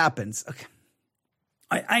of that happens. Okay.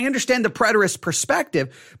 I understand the preterist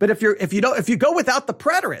perspective, but if you go without the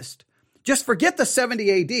preterist, just forget the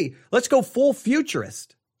 70 AD. Let's go full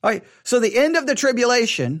futurist. All right. So the end of the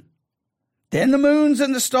tribulation, Then the moons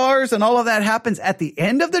and the stars and all of that happens at the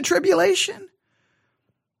end of the tribulation.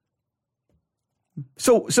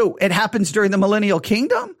 So it happens during the millennial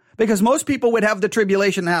kingdom, because most people would have the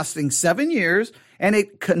tribulation lasting 7 years, and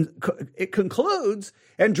it concludes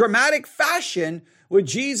in dramatic fashion with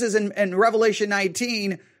Jesus in Revelation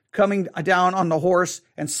 19 coming down on the horse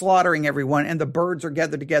and slaughtering everyone, and the birds are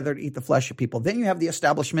gathered together to eat the flesh of people. Then you have the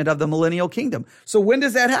establishment of the millennial kingdom. So when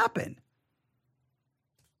does that happen?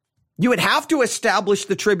 You would have to establish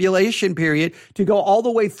the tribulation period to go all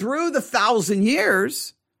the way through the 1,000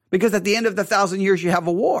 years, because at the end of the 1,000 years, you have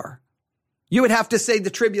a war. You would have to say the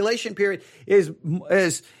tribulation period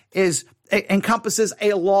encompasses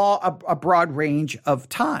a broad range of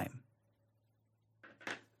time.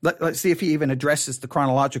 Let's see if he even addresses the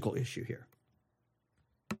chronological issue here.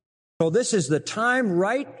 So this is the time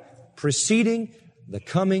right preceding the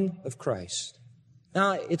coming of Christ.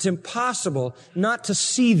 Now, it's impossible not to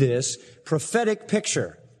see this prophetic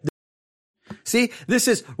picture. See, this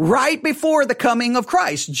is right before the coming of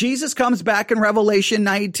Christ. Jesus comes back in Revelation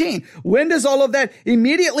 19. When does all of that?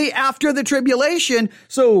 Immediately after the tribulation.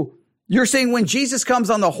 So you're saying when Jesus comes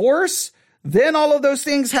on the horse, then all of those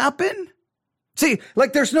things happen? See,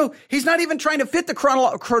 like he's not even trying to fit the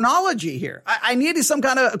chronology here. I needed some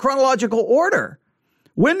kind of chronological order.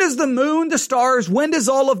 When does the moon, the stars, when does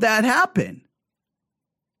all of that happen?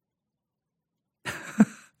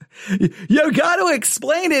 You got to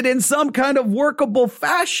explain it in some kind of workable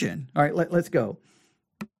fashion. All right, let's go.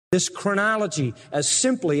 This chronology, as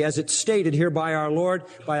simply as it's stated here by our Lord,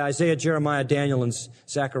 by Isaiah, Jeremiah, Daniel, and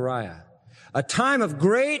Zechariah. A time of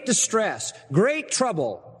great distress, great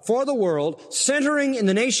trouble for the world, centering in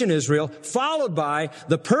the nation Israel, followed by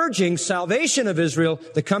the purging, salvation of Israel,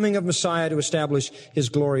 the coming of Messiah to establish his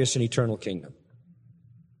glorious and eternal kingdom.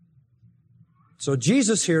 So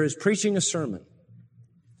Jesus here is preaching a sermon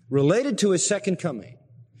related to his second coming.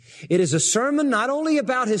 It is a sermon not only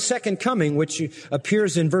about his second coming, which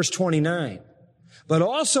appears in verse 29, but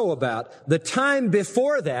also about the time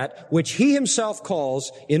before that, which he himself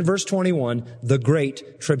calls in verse 21, the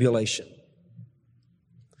Great Tribulation.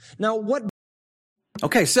 Now, what?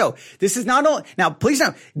 Okay, so this is not only, now please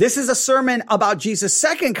note, this is a sermon about Jesus'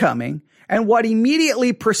 second coming and what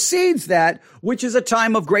immediately precedes that, which is a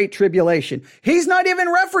time of great tribulation. He's not even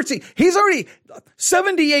referencing,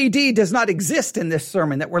 70 AD does not exist in this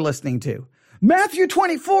sermon that we're listening to. Matthew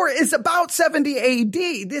 24 is about 70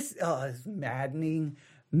 AD. This is maddening.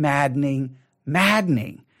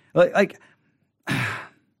 Like,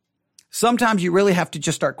 sometimes you really have to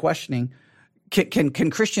just start questioning,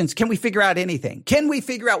 can Christians, can we figure out anything? Can we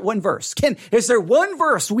figure out one verse? Is there one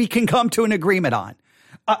verse we can come to an agreement on?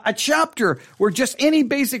 A chapter where just any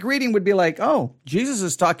basic reading would be like, oh, Jesus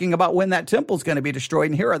is talking about when that temple's going to be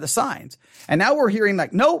destroyed, and here are the signs. And now we're hearing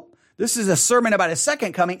like, nope, this is a sermon about his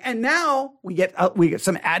second coming. And now we get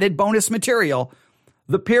some added bonus material,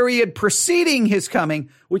 the period preceding his coming,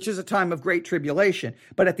 which is a time of great tribulation.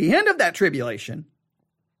 But at the end of that tribulation,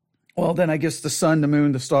 well, then I guess the sun, the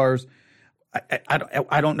moon, the stars,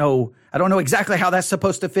 I don't know exactly how that's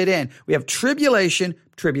supposed to fit in. We have tribulation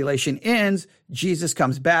ends, Jesus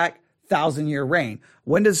comes back, 1,000-year reign.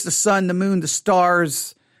 When does the sun, the moon, the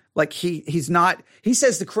stars, like he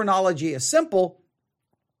says the chronology is simple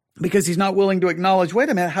because he's not willing to acknowledge, wait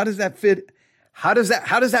a minute, how does that fit? How does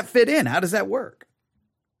that fit in? How does that work?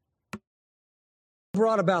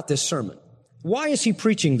 Brought about this sermon. Why is he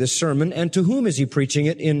preaching this sermon, and to whom is he preaching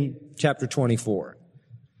it in chapter 24?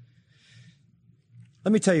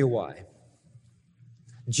 Let me tell you why.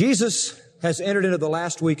 Jesus has entered into the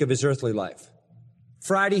last week of his earthly life.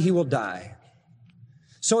 Friday, he will die.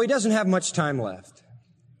 So he doesn't have much time left.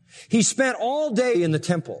 He spent all day in the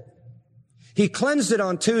temple. He cleansed it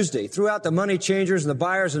on Tuesday, threw out the money changers and the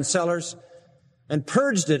buyers and sellers, and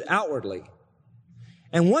purged it outwardly.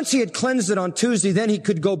 And once he had cleansed it on Tuesday, then he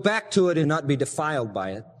could go back to it and not be defiled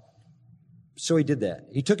by it. So he did that.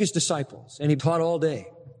 He took his disciples and he taught all day.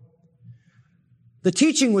 The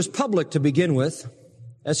teaching was public to begin with,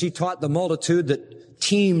 as he taught the multitude that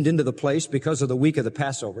teemed into the place because of the week of the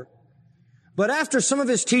Passover. But after some of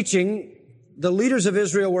his teaching, the leaders of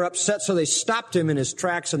Israel were upset, so they stopped him in his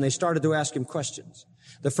tracks and they started to ask him questions.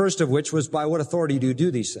 The first of which was, by what authority do you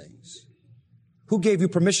do these things? Who gave you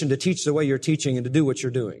permission to teach the way you're teaching and to do what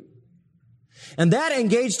you're doing? And that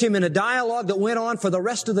engaged him in a dialogue that went on for the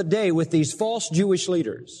rest of the day with these false Jewish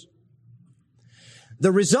leaders.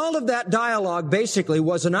 The result of that dialogue basically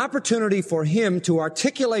was an opportunity for him to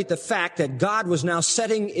articulate the fact that God was now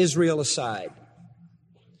setting Israel aside.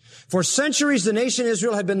 For centuries, the nation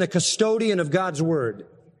Israel had been the custodian of God's word,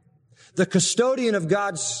 the custodian of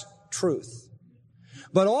God's truth.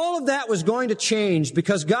 But all of that was going to change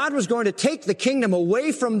because God was going to take the kingdom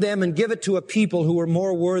away from them and give it to a people who were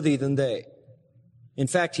more worthy than they. In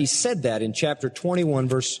fact, he said that in chapter 21,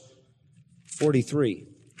 verse 43,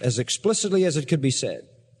 as explicitly as it could be said.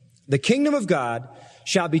 The kingdom of God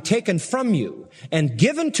shall be taken from you and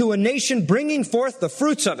given to a nation bringing forth the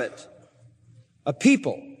fruits of it. A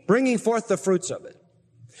people bringing forth the fruits of it.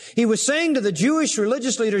 He was saying to the Jewish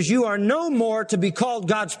religious leaders, you are no more to be called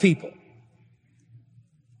God's people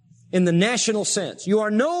in the national sense. You are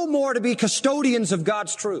no more to be custodians of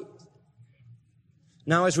God's truth.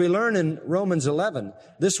 Now, as we learn in Romans 11,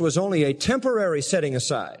 this was only a temporary setting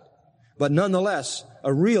aside, but nonetheless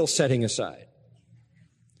a real setting aside.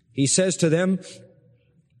 He says to them,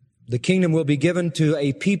 the kingdom will be given to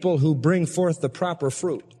a people who bring forth the proper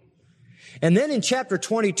fruit. And then in chapter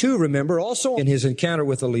 22, remember, also in his encounter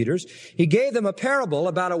with the leaders, he gave them a parable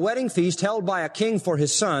about a wedding feast held by a king for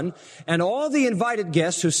his son, and all the invited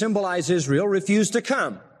guests who symbolize Israel refused to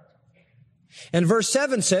come. And verse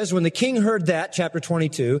 7 says, when the king heard that, chapter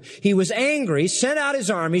 22, he was angry, sent out his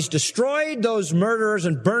armies, destroyed those murderers,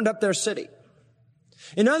 and burned up their city.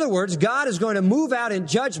 In other words, God is going to move out in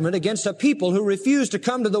judgment against a people who refuse to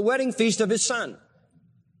come to the wedding feast of his son.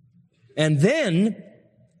 And then,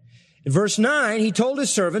 in verse 9, he told his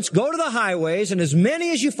servants, go to the highways, and as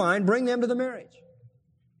many as you find, bring them to the marriage.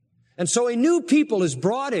 And so a new people is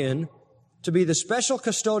brought in to be the special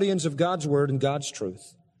custodians of God's word and God's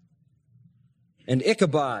truth. And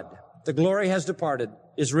Ichabod, the glory has departed,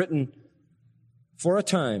 is written for a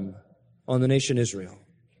time on the nation Israel.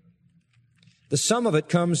 The sum of it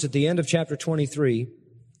comes at the end of chapter 23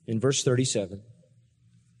 in verse 37.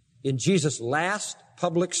 In Jesus' last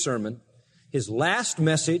public sermon, his last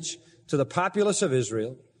message to the populace of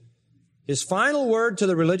Israel, his final word to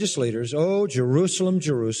the religious leaders, O Jerusalem,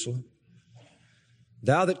 Jerusalem,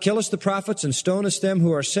 thou that killest the prophets and stonest them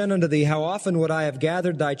who are sent unto thee, how often would I have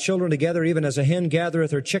gathered thy children together, even as a hen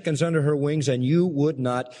gathereth her chickens under her wings, and you would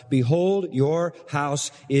not. Behold, your house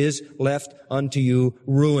is left unto you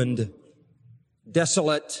ruined,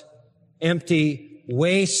 desolate, empty,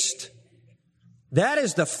 waste. That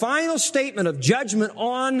is the final statement of judgment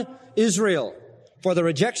on Israel for the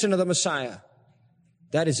rejection of the Messiah.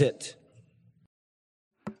 That is it.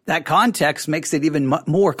 That context makes it even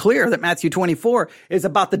more clear that Matthew 24 is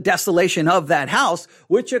about the desolation of that house,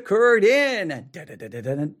 which occurred in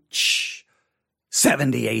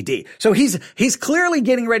 70 AD. So he's clearly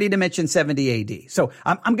getting ready to mention 70 AD. So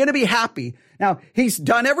I'm going to be happy. Now, he's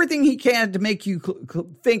done everything he can to make you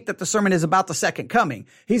think that the sermon is about the second coming.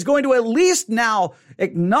 He's going to at least now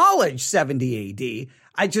acknowledge 70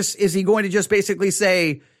 AD. Is he going to just basically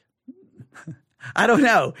say, I don't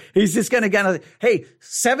know. He's just going to hey,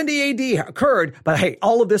 70 AD occurred, but hey,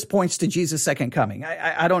 all of this points to Jesus' second coming.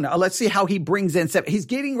 I don't know. Let's see how he brings in, he's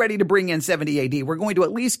getting ready to bring in 70 AD. We're going to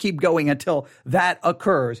at least keep going until that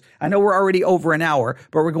occurs. I know we're already over an hour,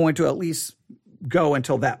 but we're going to at least go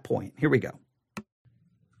until that point. Here we go.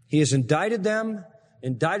 He has indicted them,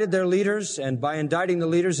 indicted their leaders, and by indicting the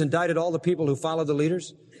leaders, indicted all the people who follow the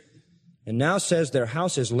leaders, and now says their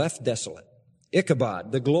house is left desolate.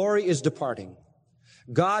 Ichabod, the glory is departing.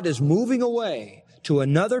 God is moving away to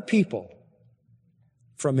another people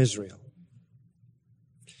from Israel.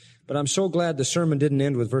 But I'm so glad the sermon didn't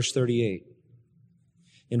end with verse 38.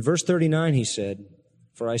 In verse 39 he said,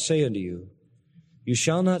 for I say unto you, you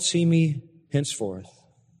shall not see me henceforth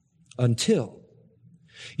until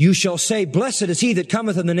you shall say, blessed is he that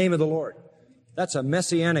cometh in the name of the Lord. That's a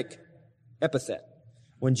messianic epithet.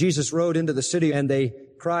 When Jesus rode into the city and they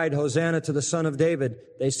cried, Hosanna to the Son of David,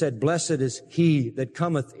 they said, blessed is he that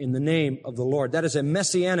cometh in the name of the Lord. That is a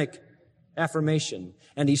messianic affirmation.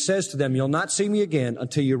 And he says to them, you'll not see me again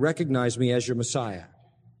until you recognize me as your Messiah.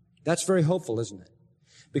 That's very hopeful, isn't it?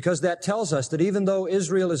 Because that tells us that even though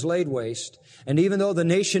Israel is laid waste, and even though the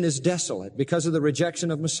nation is desolate because of the rejection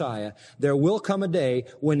of Messiah, there will come a day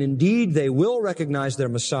when indeed they will recognize their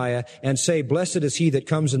Messiah and say, blessed is he that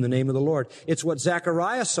comes in the name of the Lord. It's what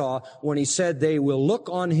Zechariah saw when he said, they will look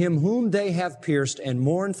on him whom they have pierced and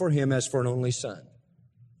mourn for him as for an only son.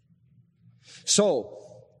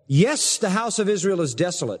 So, yes, the house of Israel is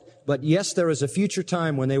desolate, but yes, there is a future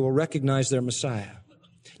time when they will recognize their Messiah.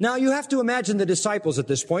 Now, you have to imagine the disciples at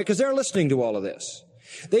this point because they're listening to all of this.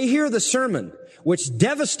 They hear the sermon, which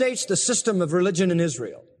devastates the system of religion in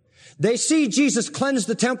Israel. They see Jesus cleanse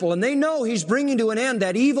the temple, and they know he's bringing to an end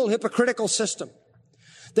that evil, hypocritical system.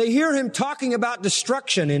 They hear him talking about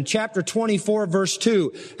destruction in chapter 24, verse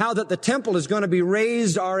 2, how that the temple is going to be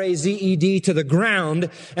razed, R-A-Z-E-D, to the ground,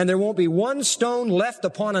 and there won't be one stone left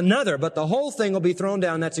upon another, but the whole thing will be thrown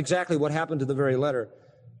down. That's exactly what happened to the very letter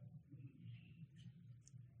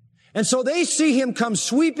And so they see him come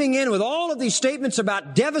sweeping in with all of these statements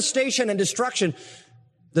about devastation and destruction.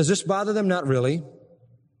 Does this bother them? Not really.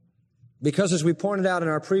 Because as we pointed out in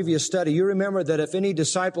our previous study, you remember that if any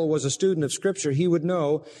disciple was a student of Scripture, he would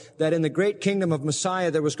know that in the great kingdom of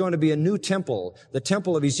Messiah, there was going to be a new temple, the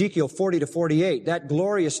temple of Ezekiel 40 to 48, that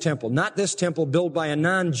glorious temple, not this temple built by a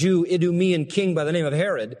non-Jew Idumean king by the name of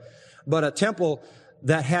Herod, but a temple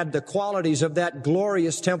that had the qualities of that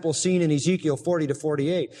glorious temple seen in Ezekiel 40 to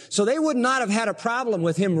 48. So they would not have had a problem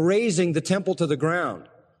with him raising the temple to the ground.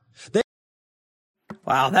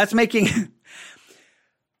 Wow, that's making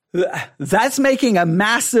a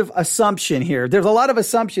massive assumption here. There's a lot of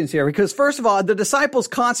assumptions here because, first of all, the disciples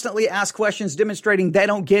constantly ask questions demonstrating they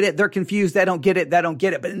don't get it. They're confused. They don't get it. They don't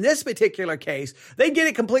get it. But in this particular case, they get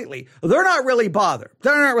it completely. They're not really bothered.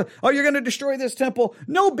 They're not really, oh, you're going to destroy this temple?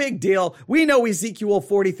 No big deal. We know Ezekiel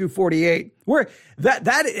 40 through 48.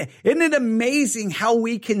 Isn't it amazing how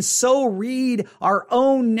we can so read our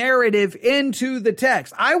own narrative into the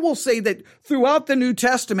text? I will say that throughout the New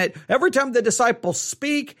Testament, every time the disciples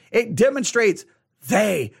speak, it demonstrates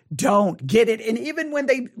they don't get it. And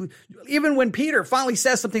even when Peter finally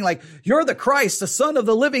says something like, you're the Christ, the Son of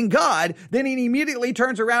the living God, then he immediately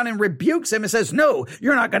turns around and rebukes him and says, no,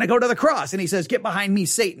 you're not going to go to the cross. And he says, get behind me,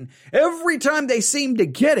 Satan. Every time they seem to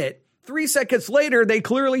get it, 3 seconds later, they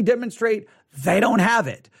clearly demonstrate they don't have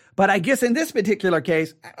it. But I guess in this particular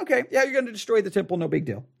case, okay, yeah, you're going to destroy the temple. No big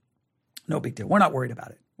deal. No big deal. We're not worried about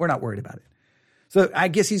it. We're not worried about it. So I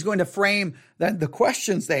guess he's going to frame that the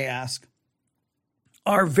questions they ask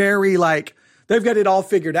are very like, they've got it all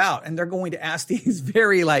figured out. And they're going to ask these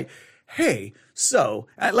very like, hey, so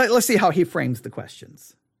let's see how he frames the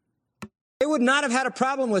questions. They would not have had a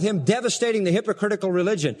problem with him devastating the hypocritical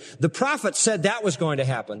religion. The prophet said that was going to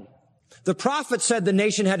happen. The prophet said the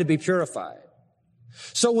nation had to be purified.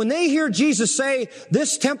 So when they hear Jesus say,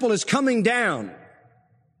 this temple is coming down,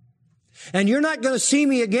 and you're not going to see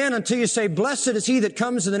me again until you say, blessed is he that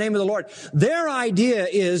comes in the name of the Lord. Their idea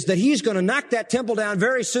is that he's going to knock that temple down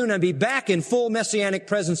very soon and be back in full messianic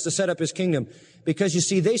presence to set up his kingdom. Because you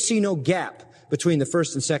see, they see no gap between the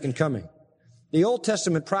first and second coming. The Old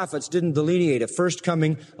Testament prophets didn't delineate a first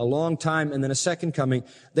coming, a long time, and then a second coming.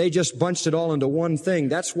 They just bunched it all into one thing.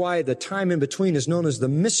 That's why the time in between is known as the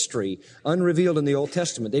mystery, unrevealed in the Old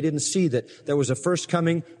Testament. They didn't see that there was a first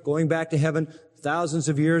coming, going back to heaven, thousands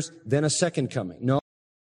of years, then a second coming. No.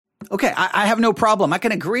 Okay, I have no problem. I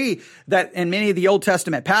can agree that in many of the Old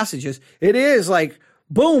Testament passages, it is like,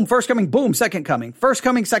 boom, first coming, boom, second coming, first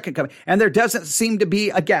coming, second coming. And there doesn't seem to be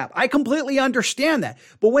a gap. I completely understand that.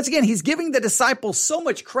 But once again, he's giving the disciples so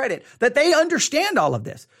much credit that they understand all of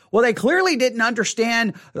this. Well, they clearly didn't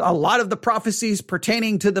understand a lot of the prophecies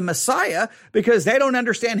pertaining to the Messiah because they don't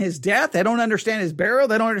understand his death. They don't understand his burial.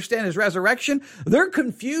 They don't understand his resurrection. They're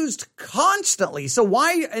confused constantly. So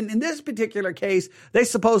why, in this particular case, they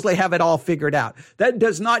supposedly have it all figured out. That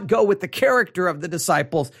does not go with the character of the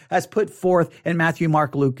disciples as put forth in Matthew,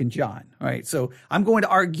 Mark, Luke, and John. All right. So I'm going to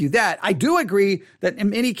argue that. I do agree that in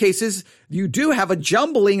many cases, you do have a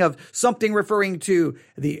jumbling of something referring to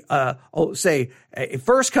the, a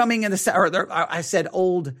first coming and I said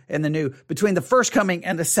old and the new, between the first coming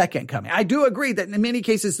and the second coming. I do agree that in many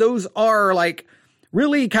cases, those are like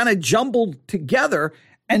really kind of jumbled together.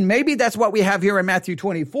 And maybe that's what we have here in Matthew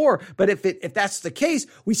 24. But if that's the case,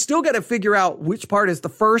 we still got to figure out which part is the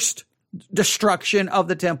first destruction of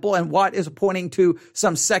the temple and what is pointing to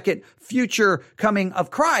some second future coming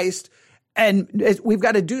of Christ. And we've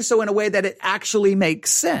got to do so in a way that it actually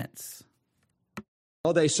makes sense.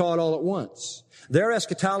 Oh, they saw it all at once. Their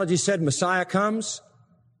eschatology said Messiah comes.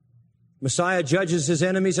 Messiah judges his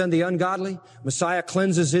enemies and the ungodly. Messiah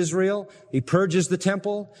cleanses Israel. He purges the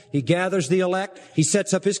temple. He gathers the elect. He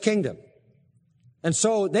sets up his kingdom. And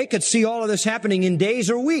so they could see all of this happening in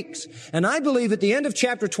days or weeks. And I believe at the end of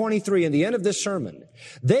chapter 23 and the end of this sermon,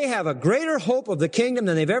 they have a greater hope of the kingdom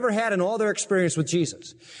than they've ever had in all their experience with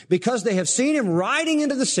Jesus. Because they have seen him riding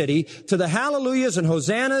into the city to the hallelujahs and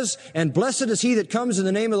hosannas and blessed is he that comes in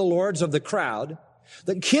the name of the Lord's of the crowd.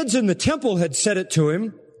 The kids in the temple had said it to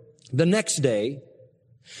him the next day.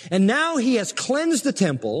 And now he has cleansed the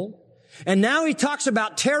temple. And now he talks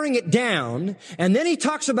about tearing it down, and then he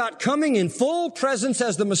talks about coming in full presence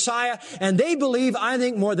as the Messiah, and they believe, I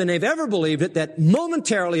think more than they've ever believed it, that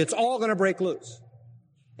momentarily it's all going to break loose.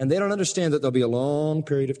 And they don't understand that there'll be a long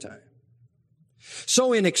period of time.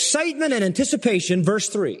 So in excitement and anticipation, verse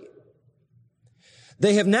 3,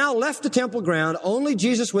 they have now left the temple ground, only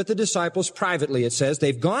Jesus with the disciples privately, it says.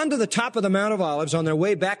 They've gone to the top of the Mount of Olives on their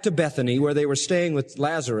way back to Bethany, where they were staying with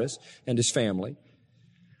Lazarus and his family.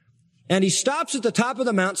 And he stops at the top of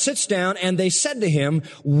the mount, sits down, and they said to him,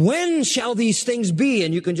 when shall these things be?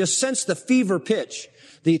 And you can just sense the fever pitch,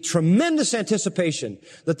 the tremendous anticipation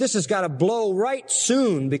that this has got to blow right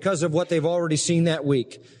soon because of what they've already seen that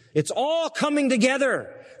week. It's all coming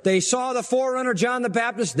together. They saw the forerunner, John the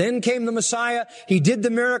Baptist, then came the Messiah. He did the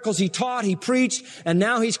miracles, he taught, he preached, and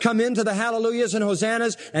now he's come into the hallelujahs and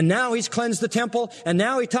hosannas, and now he's cleansed the temple, and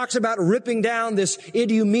now he talks about ripping down this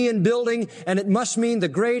Idumean building, and it must mean the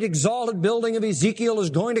great exalted building of Ezekiel is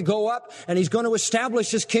going to go up, and he's going to establish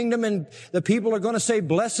his kingdom, and the people are going to say,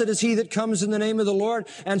 blessed is he that comes in the name of the Lord.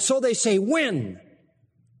 And so they say, when?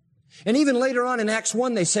 And even later on in Acts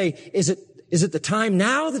 1, they say, is it the time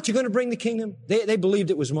now that you're going to bring the kingdom? They believed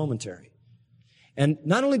it was momentary. And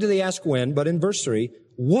not only do they ask when, but in verse 3,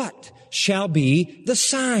 what shall be the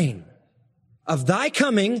sign of thy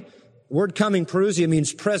coming? Word coming, Perusia,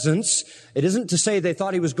 means presence. It isn't to say they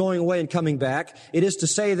thought he was going away and coming back. It is to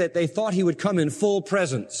say that they thought he would come in full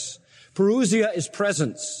presence. Perusia is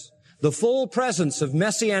presence, the full presence of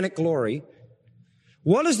messianic glory.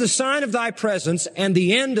 What is the sign of thy presence and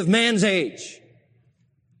the end of man's age?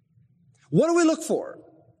 What do we look for?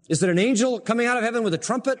 Is it an angel coming out of heaven with a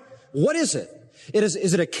trumpet? What is it?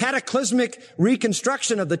 Is it a cataclysmic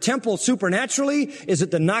reconstruction of the temple supernaturally? Is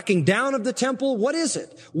it the knocking down of the temple? What is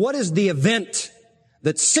it? What is the event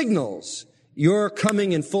that signals your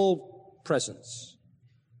coming in full presence?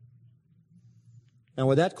 Now,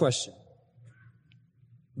 with that question,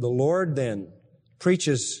 the Lord then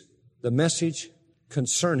preaches the message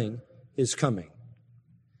concerning his coming.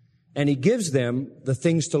 And he gives them the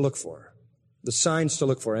things to look for. The signs to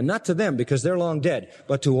look for. And not to them, because they're long dead,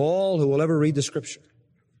 but to all who will ever read the Scripture.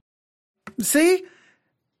 See?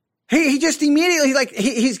 He just immediately,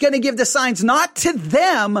 he's going to give the signs not to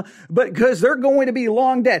them, but because they're going to be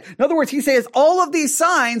long dead. In other words, he says all of these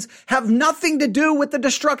signs have nothing to do with the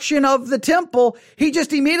destruction of the temple. He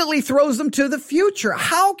just immediately throws them to the future.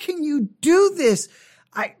 How can you do this?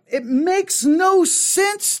 It makes no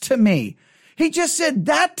sense to me. He just said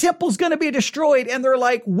that temple's going to be destroyed. And they're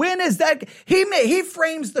like, when is that? He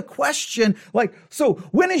frames the question like, so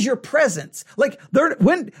when is your presence? They're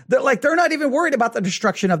not even worried about the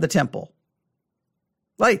destruction of the temple.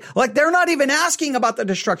 Like they're not even asking about the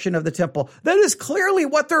destruction of the temple. That is clearly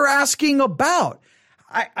what they're asking about.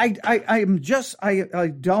 I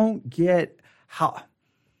don't get how,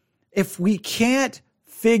 if we can't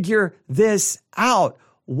figure this out,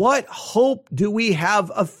 what hope do we have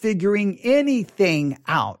of figuring anything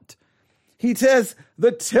out? He says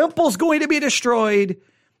the temple's going to be destroyed.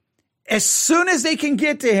 As soon as they can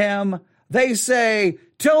get to him, they say,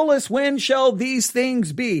 tell us, when shall these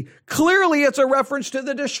things be? Clearly, it's a reference to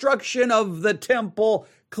the destruction of the temple.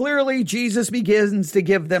 Clearly, Jesus begins to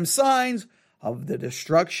give them signs of the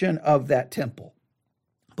destruction of that temple.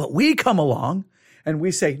 But we come along and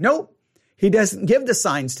we say, nope, he doesn't give the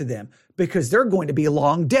signs to them, because they're going to be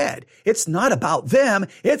long dead. It's not about them.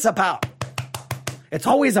 It's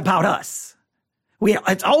always about us.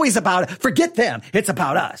 It's always about, forget them. It's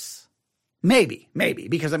about us. Maybe,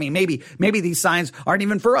 because maybe these signs aren't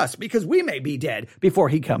even for us, because we may be dead before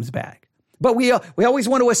he comes back. But we always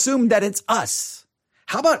want to assume that it's us.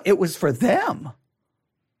 How about it was for them?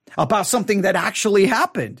 About something that actually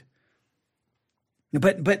happened.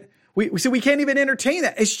 But we can't even entertain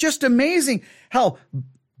that. It's just amazing how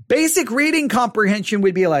basic reading comprehension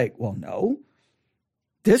would be like, well, no,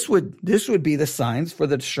 this would be the signs for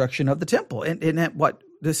the destruction of the temple. And isn't that what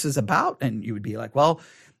this is about? And you would be like, well,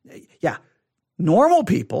 yeah, normal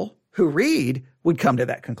people who read would come to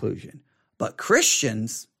that conclusion. But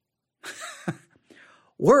Christians,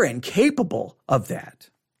 we're incapable of that.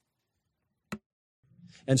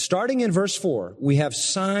 And starting in verse 4, we have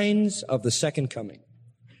signs of the second coming.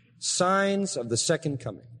 Signs of the second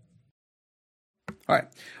coming. All right,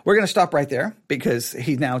 we're going to stop right there because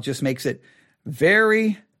he now just makes it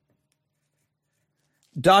very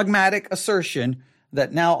dogmatic assertion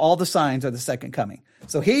that now all the signs are the second coming.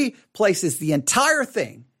 So he places the entire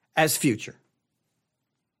thing as future,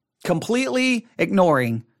 completely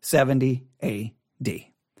ignoring 70 AD.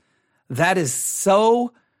 That is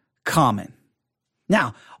so common.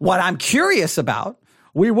 Now, what I'm curious about,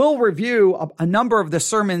 we will review a number of the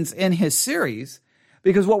sermons in his series,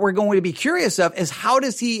 because what we're going to be curious of is how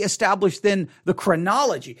does he establish then the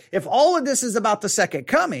chronology? If all of this is about the second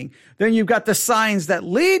coming, then you've got the signs that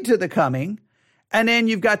lead to the coming, and then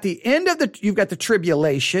you've got the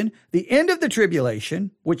tribulation, the end of the tribulation,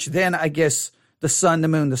 which then I guess the sun, the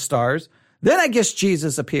moon, the stars. Then I guess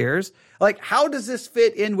Jesus appears. Like, how does this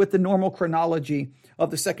fit in with the normal chronology of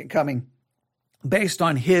the second coming based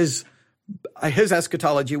on his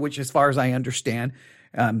eschatology, which as far as I understand,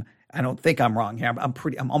 I don't think I'm wrong here.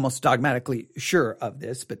 I'm almost dogmatically sure of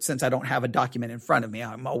this, but since I don't have a document in front of me,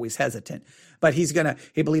 I'm always hesitant. But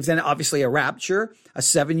he believes in obviously a rapture, a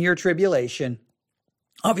 7-year tribulation.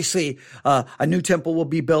 Obviously, a new temple will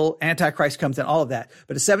be built, Antichrist comes in, all of that.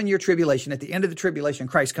 But a 7-year tribulation, at the end of the tribulation,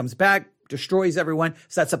 Christ comes back, destroys everyone,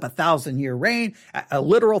 sets up a 1,000-year reign, a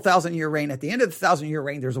literal 1,000-year reign. At the end of the 1,000-year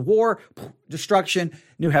reign, there's a war, destruction,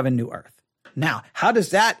 new heaven, new earth. Now, how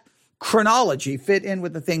does that chronology fit in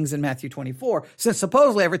with the things in Matthew 24? Since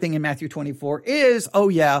supposedly everything in Matthew 24 is,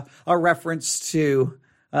 a reference to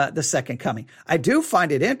the second coming. I do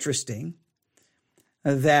find it interesting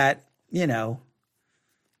that,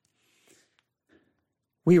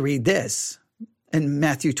 we read this in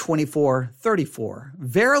Matthew 24:34.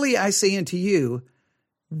 Verily I say unto you,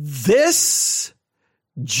 this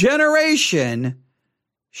generation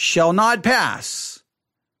shall not pass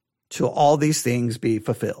till all these things be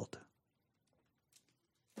fulfilled.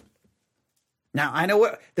 Now, I know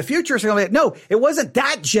what the future is going to be. No, it wasn't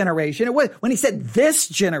that generation. It was when he said this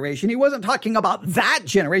generation, he wasn't talking about that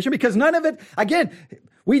generation, because none of it, again,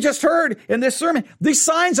 we just heard in this sermon, these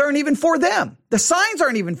signs aren't even for them. The signs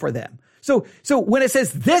aren't even for them. So when it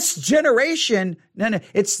says this generation, no,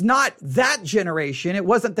 it's not that generation. It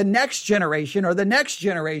wasn't the next generation or the next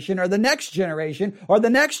generation or the next generation or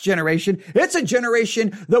the next generation. It's a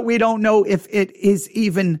generation that we don't know if it is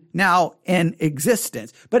even now in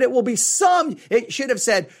existence. But it will be it should have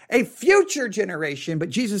said a future generation,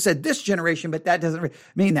 but Jesus said this generation, but that doesn't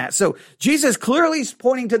mean that. So Jesus clearly is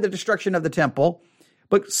pointing to the destruction of the temple.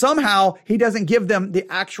 But somehow he doesn't give them the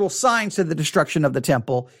actual signs to the destruction of the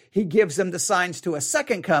temple. He gives them the signs to a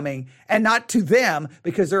second coming, and not to them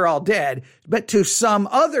because they're all dead, but to some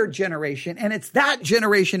other generation. And it's that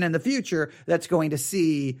generation in the future that's going to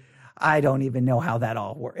see, I don't even know how that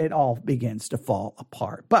all works. It all begins to fall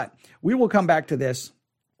apart. But we will come back to this.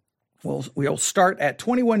 We'll start at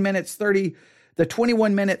 21 minutes 30, the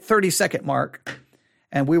 21 minute 30 second mark,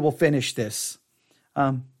 and we will finish this.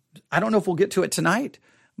 I don't know if we'll get to it tonight.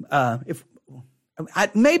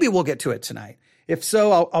 Maybe we'll get to it tonight. If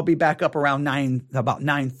so, I'll be back up around about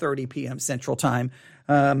 9:30 p.m. Central Time,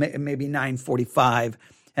 maybe 9:45,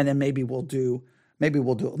 and then maybe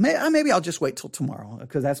I'll just wait till tomorrow,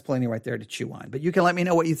 because that's plenty right there to chew on. But you can let me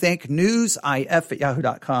know what you think.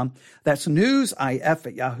 newsif@yahoo.com. That's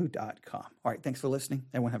newsif@yahoo.com. All right, thanks for listening.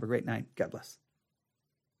 Everyone have a great night. God bless.